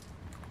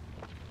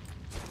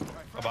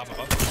 Above.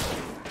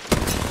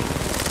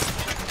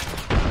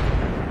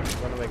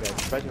 Run away,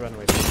 guys. Try to run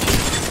away.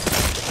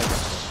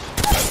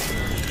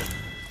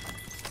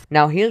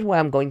 Now here's where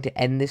I'm going to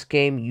end this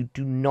game. You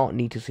do not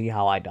need to see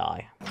how I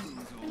die.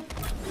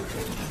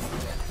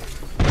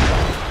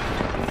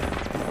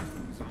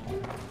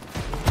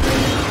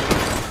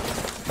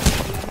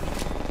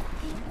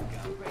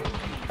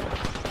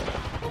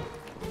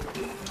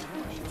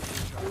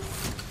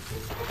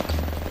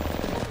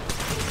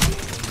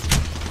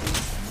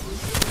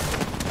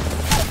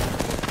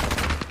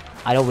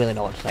 I don't really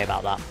know what to say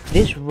about that.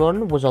 This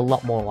run was a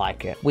lot more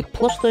like it. With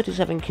plus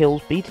 37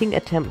 kills, beating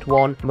attempt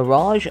 1,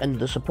 Mirage and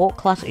the support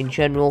class in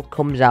general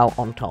comes out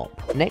on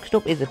top. Next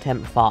up is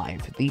attempt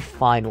 5, the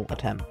final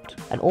attempt.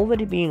 And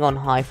already being on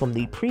high from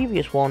the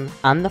previous one,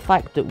 and the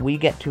fact that we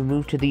get to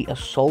move to the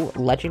Assault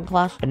Legend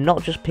class, and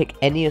not just pick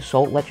any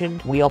Assault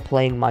Legend, we are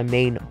playing my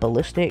main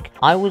Ballistic.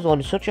 I was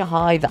on such a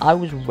high that I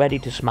was ready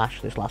to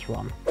smash this last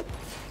run.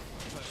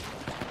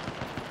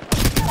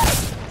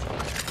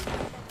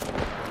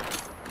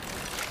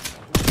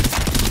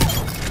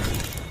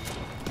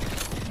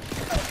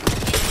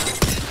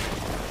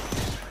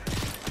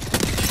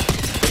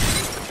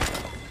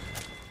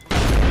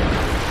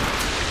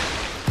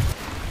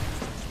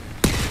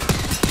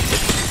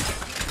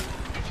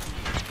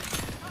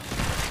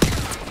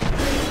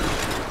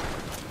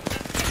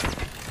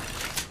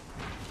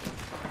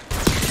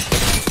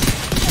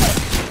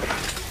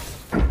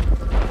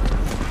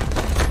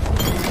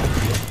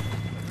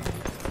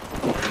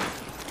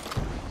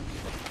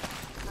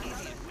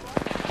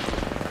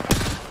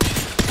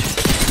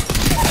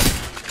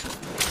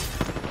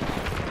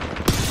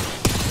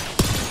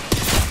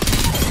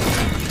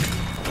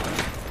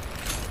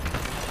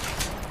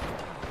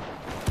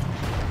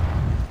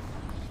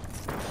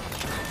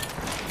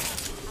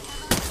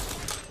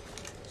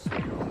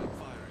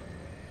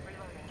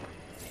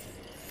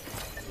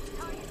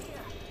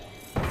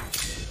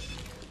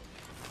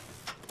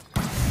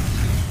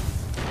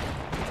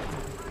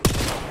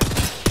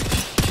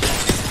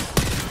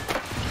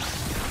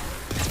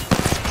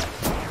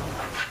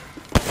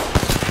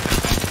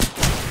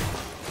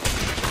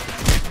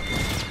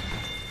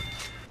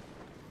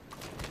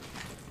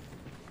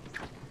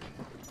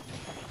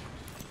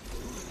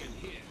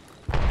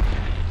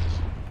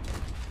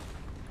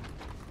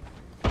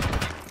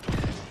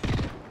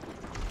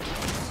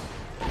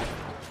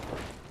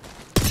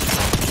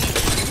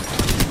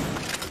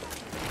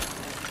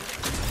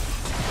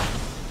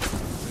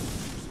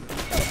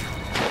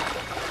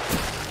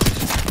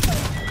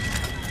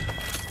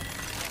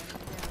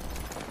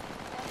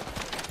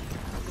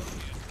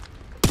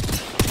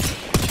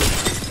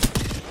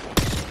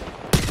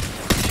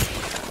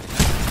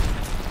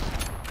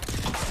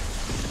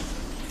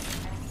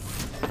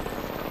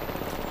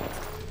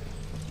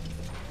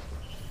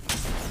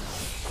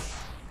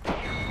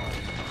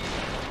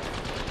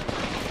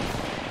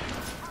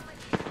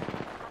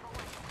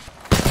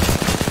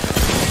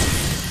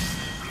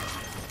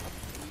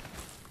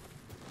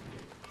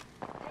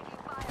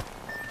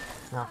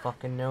 I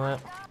fucking knew it.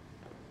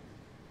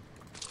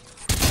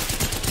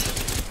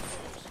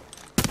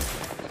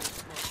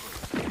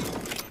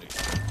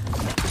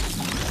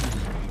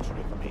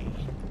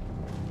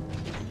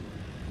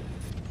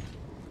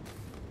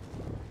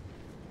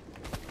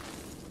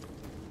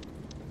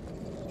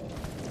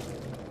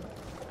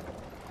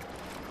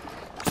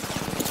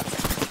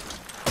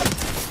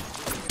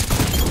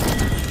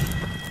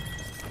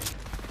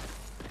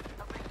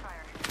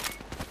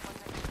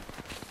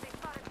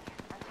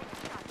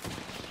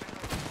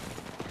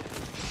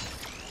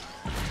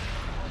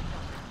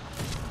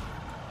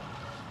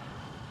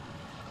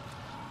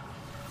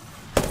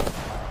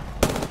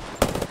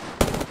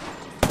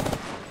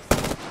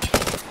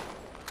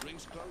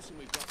 And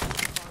we've got 5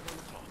 on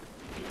the clock.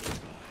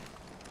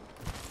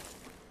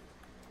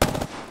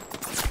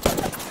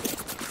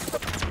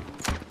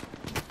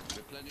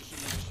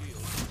 Replenishing my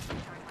shield.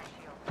 Recharge my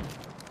shield.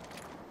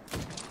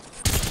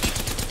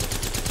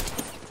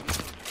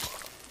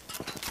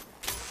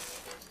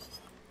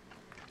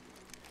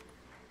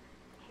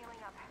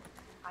 Healing up.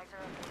 Eyes are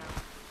open now.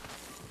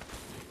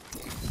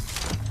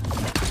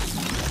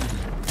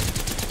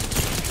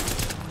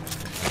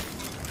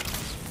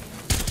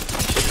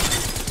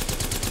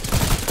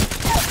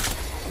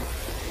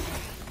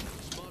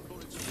 Smart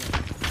bullets away.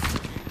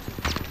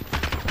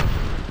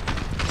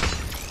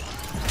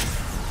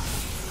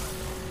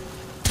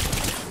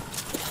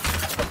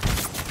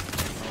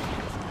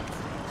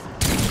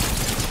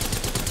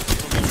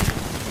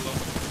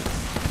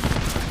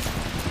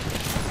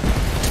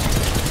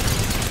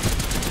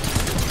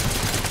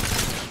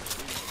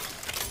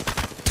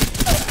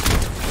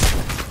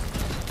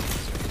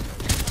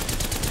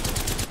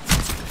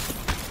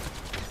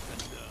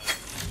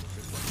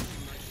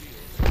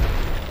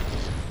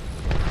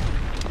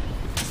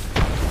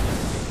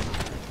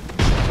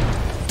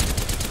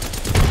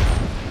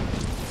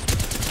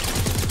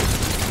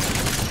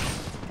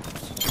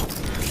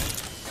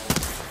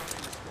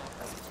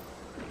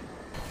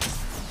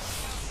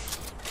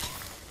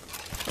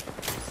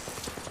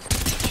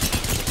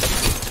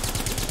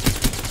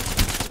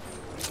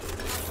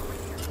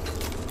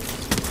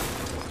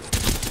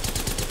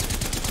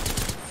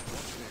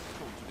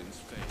 Confidence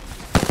fades.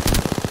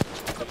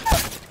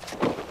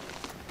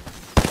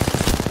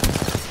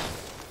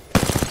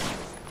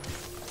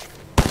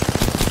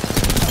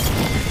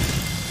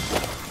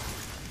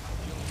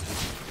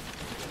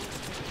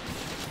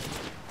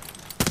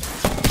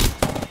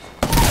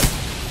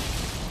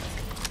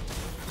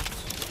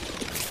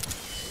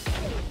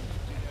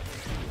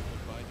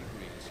 By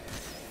degrees.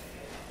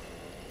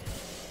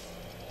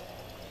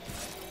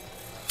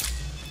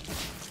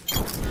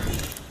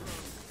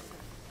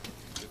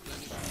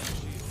 Replenishing my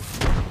shield.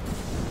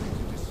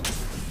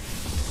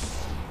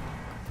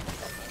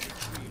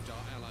 Retrieved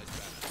our allies'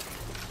 banner.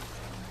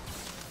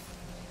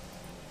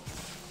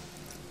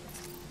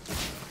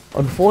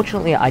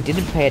 Unfortunately, I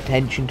didn't pay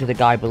attention to the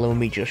guy below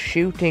me just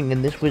shooting,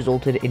 and this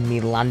resulted in me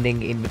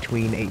landing in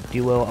between a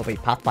duo of a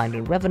Pathfinder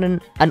and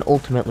Revenant, and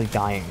ultimately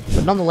dying.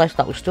 But nonetheless,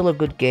 that was still a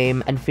good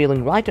game, and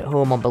feeling right at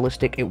home on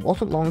Ballistic, it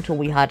wasn't long till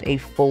we had a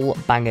full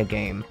banger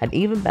game. And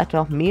even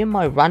better, me and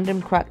my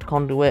random cracked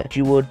conduit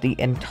duoed the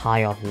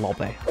entire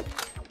lobby.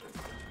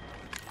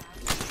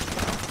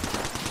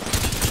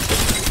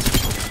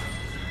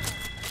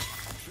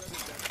 Shredded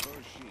that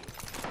first shield.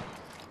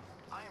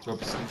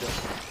 Drop a single.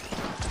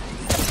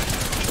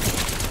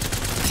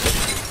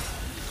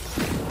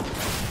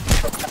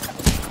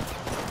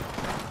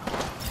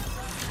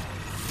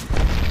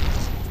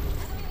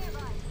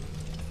 Reloading.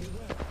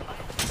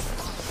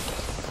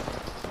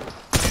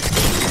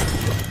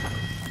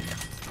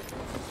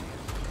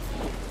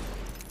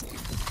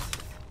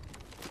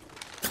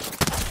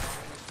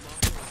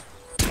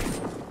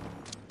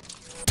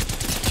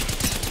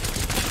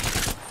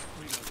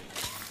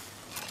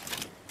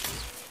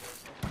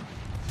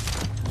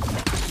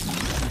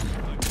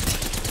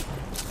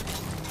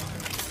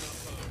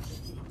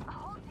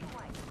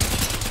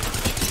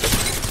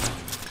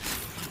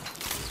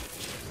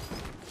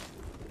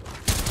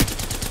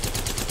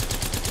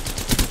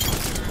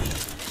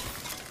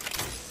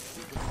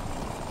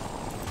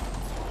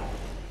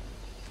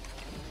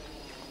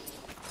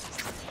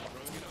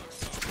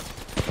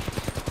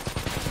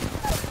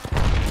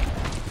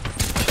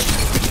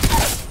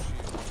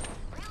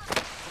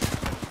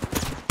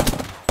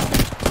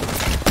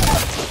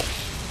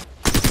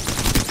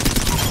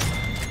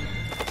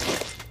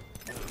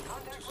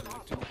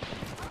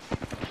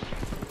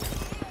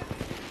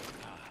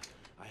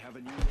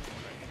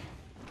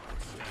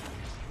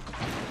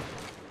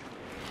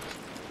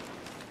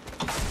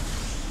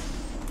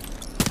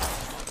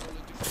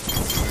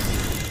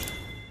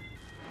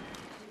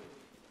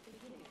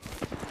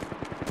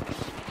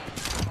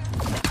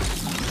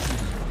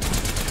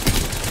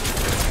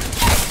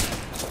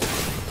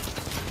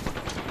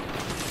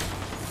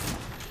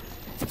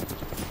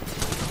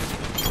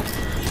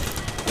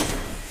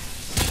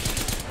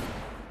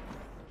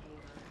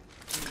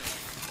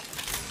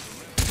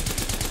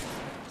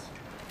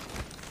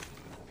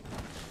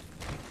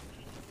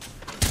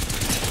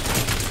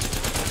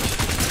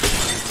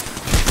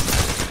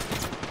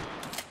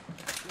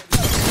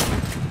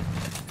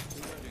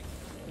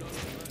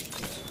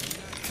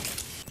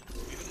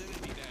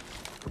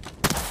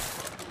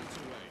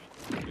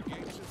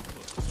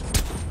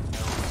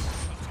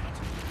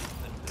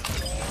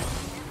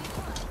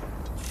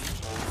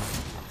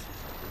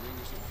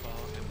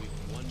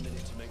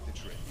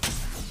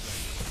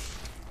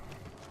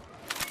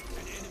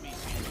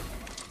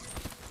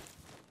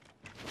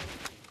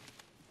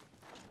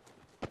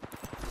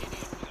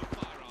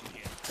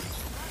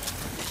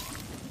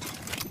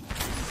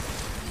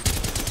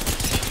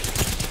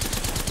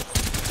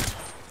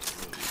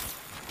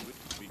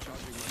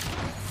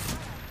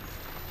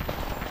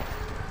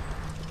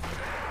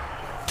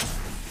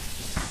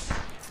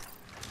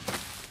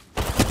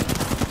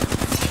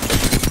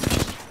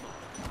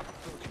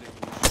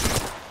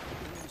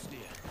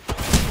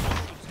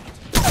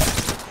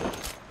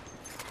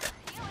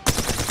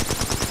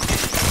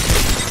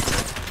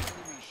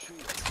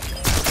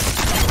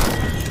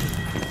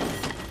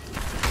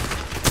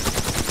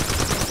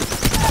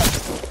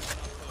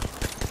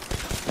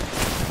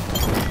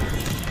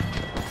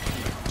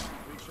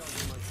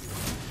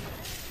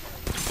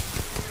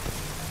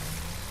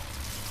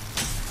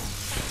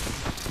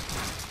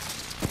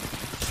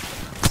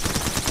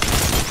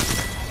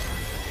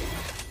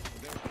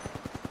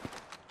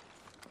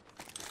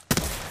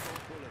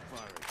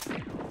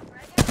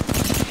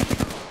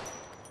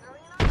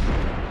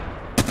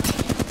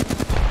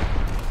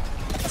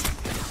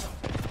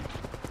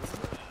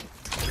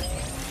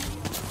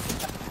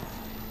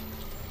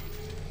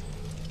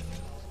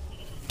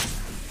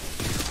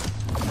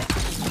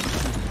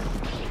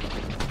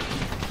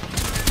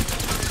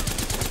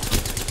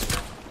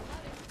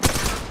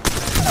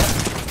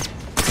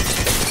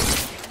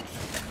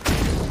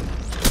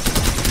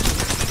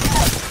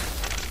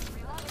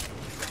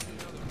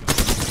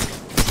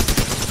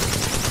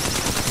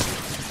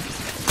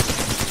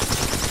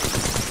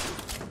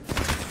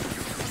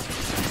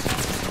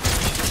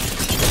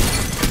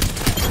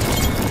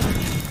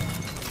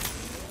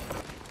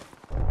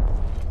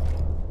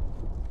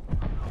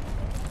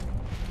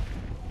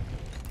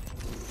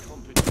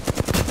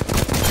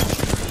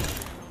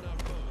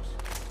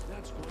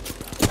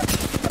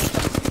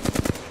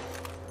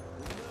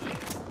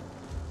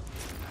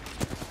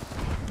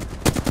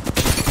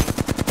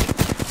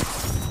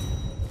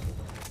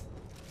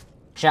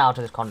 Shout out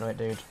to this conduit,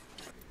 dude.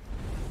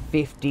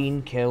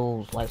 15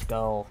 kills, let's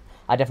go.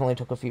 I definitely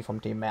took a few from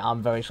teammate.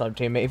 I'm very sorry,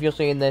 teammate. If you're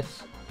seeing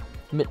this,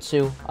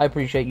 Mitsu, I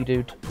appreciate you,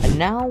 dude. And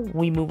now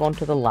we move on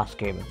to the last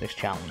game of this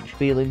challenge.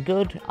 Feeling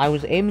good, I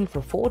was aiming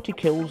for 40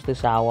 kills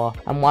this hour,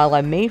 and while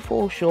I may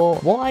fall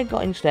short, what I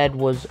got instead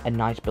was a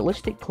nice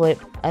ballistic clip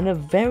and a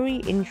very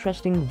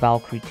interesting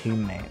Valkyrie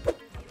teammate.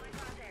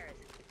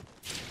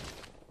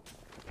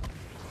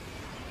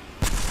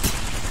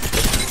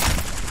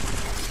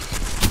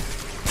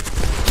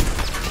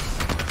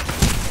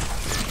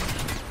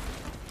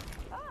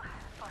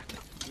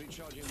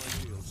 Recharging my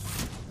shields.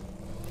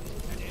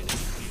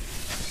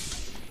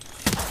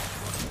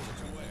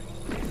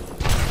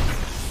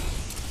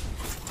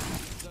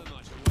 So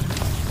much away.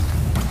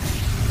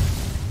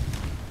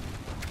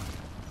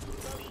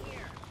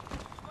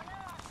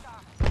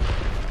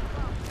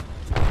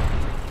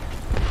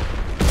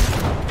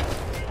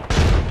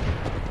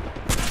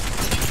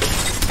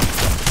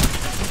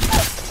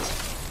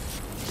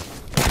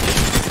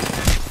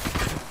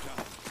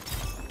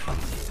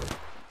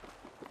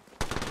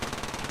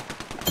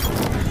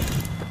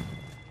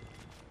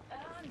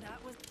 That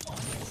was on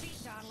your seat,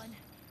 darling.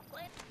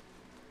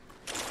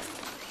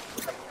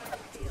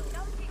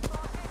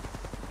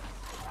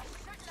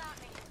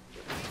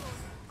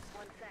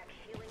 One sec,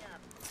 healing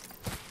up.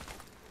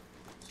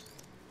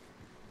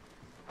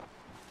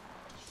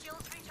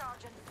 Shields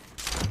recharging.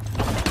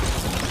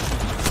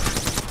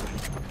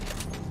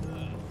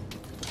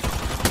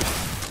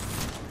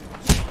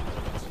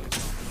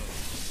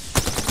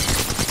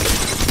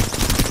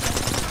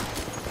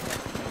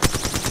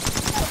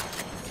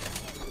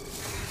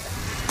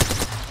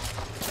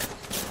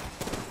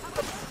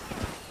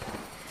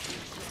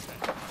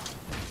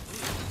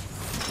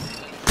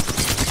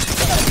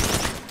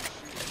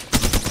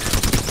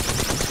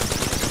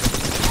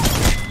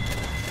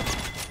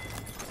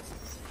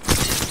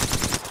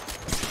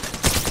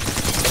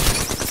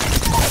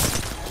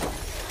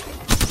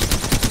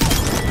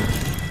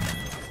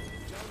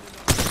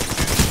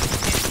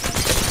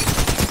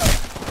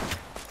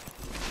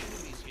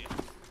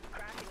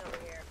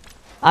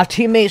 Our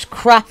teammate's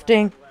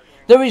crafting.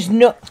 There is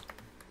no...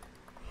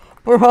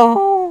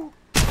 Bro.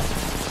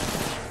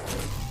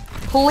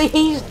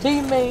 Please,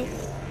 teammate.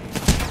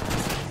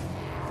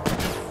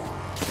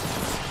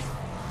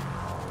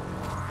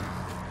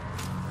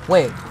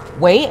 Wait.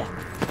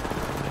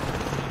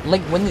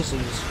 Link win these.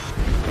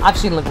 I've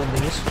seen Link win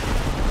these.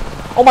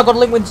 Oh my god,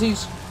 Link wins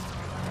these.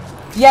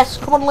 Yes,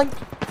 come on, Link.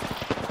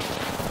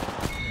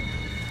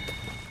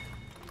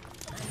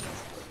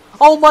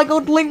 Oh my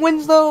god, Link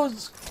wins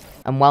those.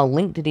 And while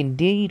Link did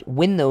indeed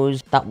win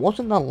those, that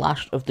wasn't the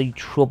last of the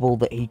trouble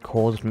that he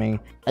caused me.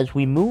 As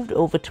we moved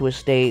over to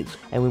estates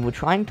and we were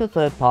trying to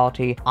third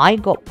party, I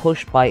got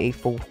pushed by a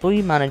full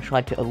 3-man and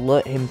tried to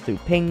alert him through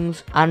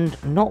pings, and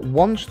not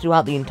once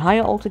throughout the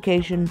entire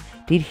altercation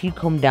did he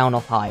come down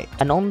off height.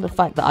 And on the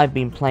fact that I've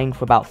been playing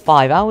for about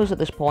 5 hours at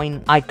this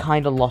point, I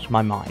kinda lost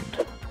my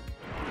mind.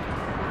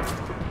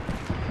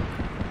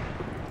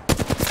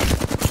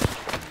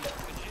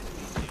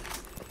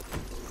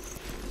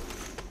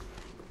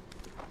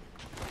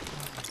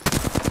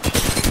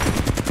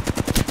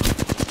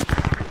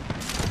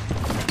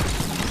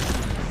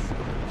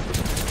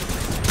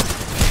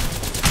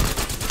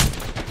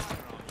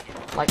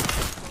 Like,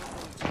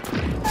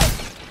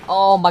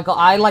 oh my god,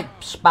 I like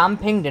spam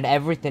pinged and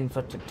everything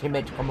for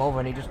teammate to come over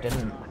and he just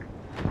didn't.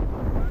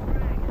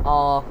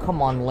 Oh,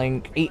 come on,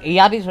 Link. He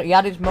had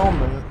his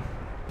moment.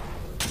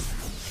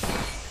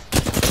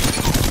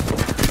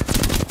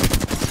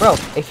 Bro,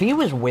 if he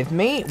was with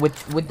me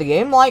with the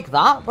game like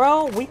that,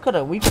 bro, we could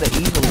have easily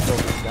killed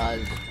these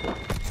guys. I'm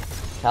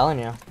telling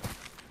you.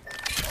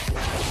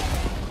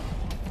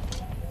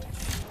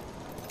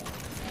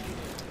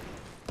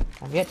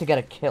 I've yet to get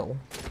a kill.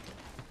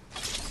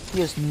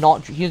 He is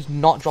not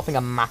dropping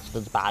a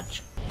master's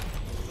badge.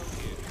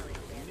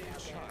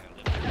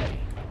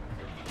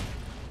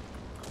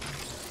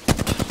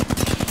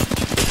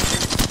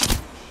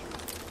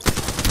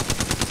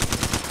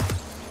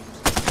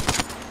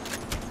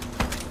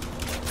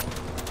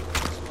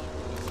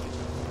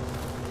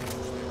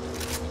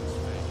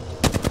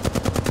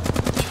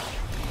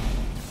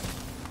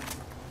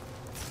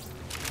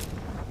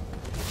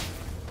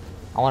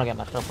 I want to get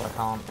my stuff, but I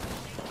can't.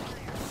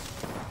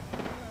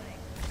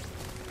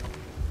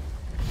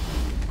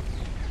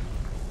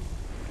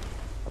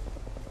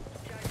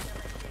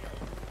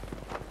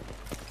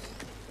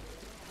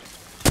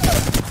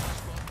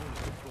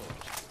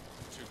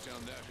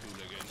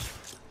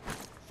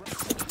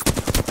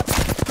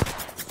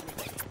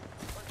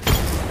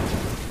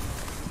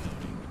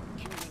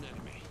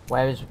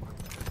 Where is...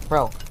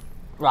 Bro.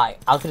 Right,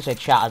 I was gonna say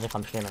chat as if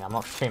I'm streaming. I'm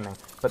not streaming.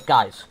 But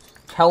guys,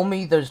 tell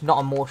me there's not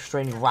a more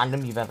strange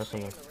random you've ever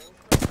seen.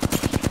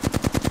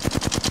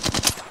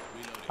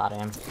 Bad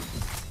aim.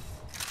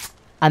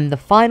 And the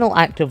final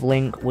act of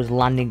Link was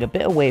landing a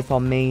bit away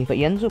from me, but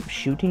he ends up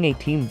shooting a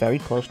team very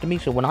close to me,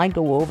 so when I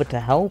go over to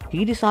help,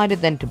 he decided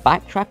then to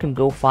backtrack and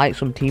go fight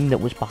some team that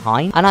was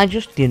behind, and I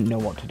just didn't know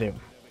what to do.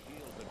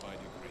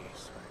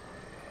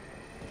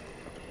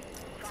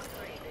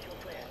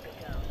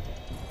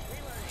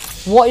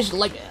 What is,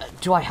 like,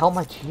 do I help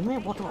my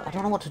teammate? What do I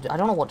don't know what to do. I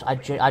don't know what to, I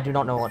do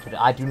not know what to do.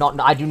 I do not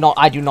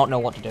know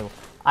what to do.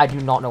 I do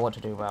not know what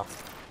to do, bro.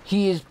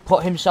 He has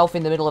put himself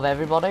in the middle of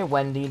everybody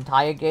when the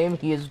entire game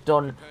he has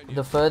done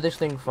the furthest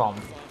thing from.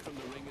 Far from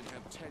the ring and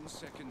have 10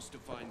 seconds to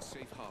find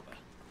safe harbor.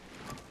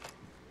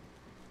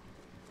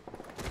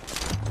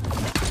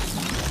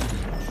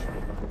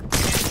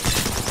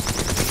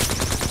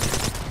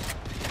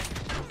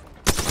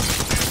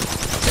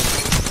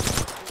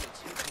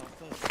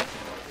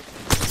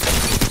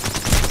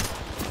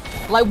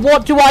 Like,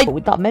 what do I... But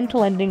with that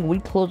mental ending,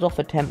 we close off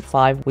attempt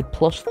 5 with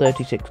plus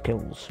 36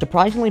 kills.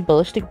 Surprisingly,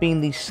 Ballistic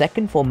being the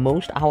second for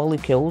most hourly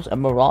kills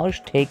and Mirage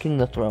taking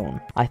the throne.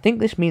 I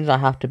think this means I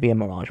have to be a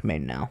Mirage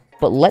main now.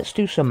 But let's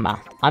do some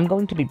math. I'm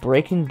going to be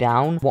breaking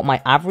down what my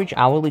average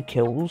hourly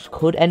kills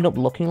could end up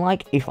looking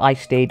like if I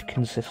stayed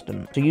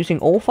consistent. So using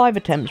all 5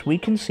 attempts, we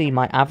can see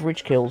my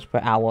average kills per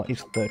hour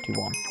is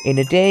 31. In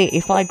a day,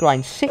 if I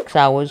grind 6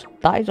 hours,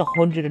 that is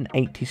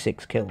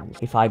 186 kills.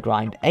 If I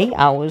grind 8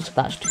 hours,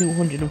 that's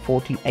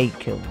 248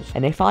 kills.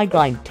 And if I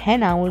grind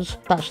 10 hours,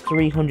 that's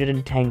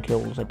 310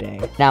 kills a day.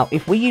 Now,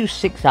 if we use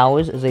 6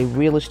 hours as a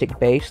realistic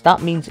base,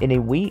 that means in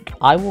a week,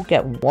 I will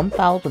get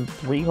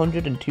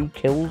 1,302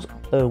 kills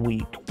per week.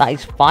 That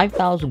is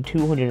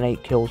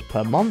 5,208 kills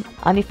per month,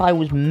 and if I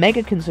was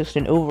mega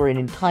consistent over an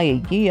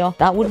entire year,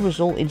 that would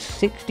result in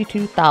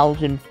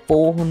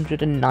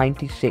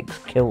 62,496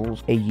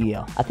 kills a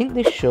year. I think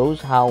this shows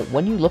how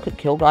when you look at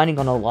kill grinding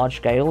on a large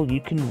scale, you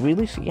can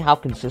really see how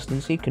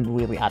consistency can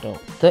really add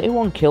up.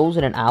 31 kills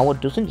in an hour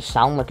doesn't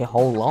sound like a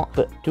whole lot,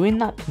 but doing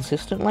that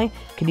consistently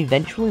can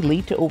eventually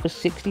lead to over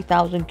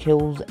 60,000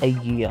 kills a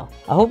year.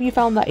 I hope you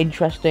found that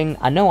interesting.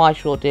 I know I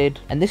sure did,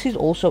 and this is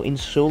also in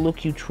solo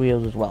queue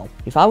trios as well.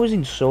 If I was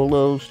in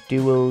solos,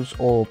 duos,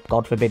 or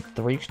god forbid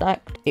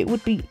 3-stacked, it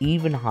would be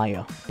even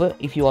higher. But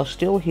if you are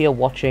still here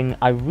watching,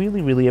 I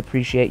really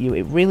appreciate you.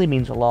 It really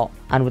means a lot.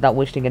 And without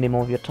wasting any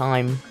more of your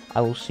time,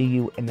 I will see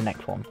you in the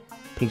next one.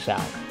 Peace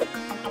out.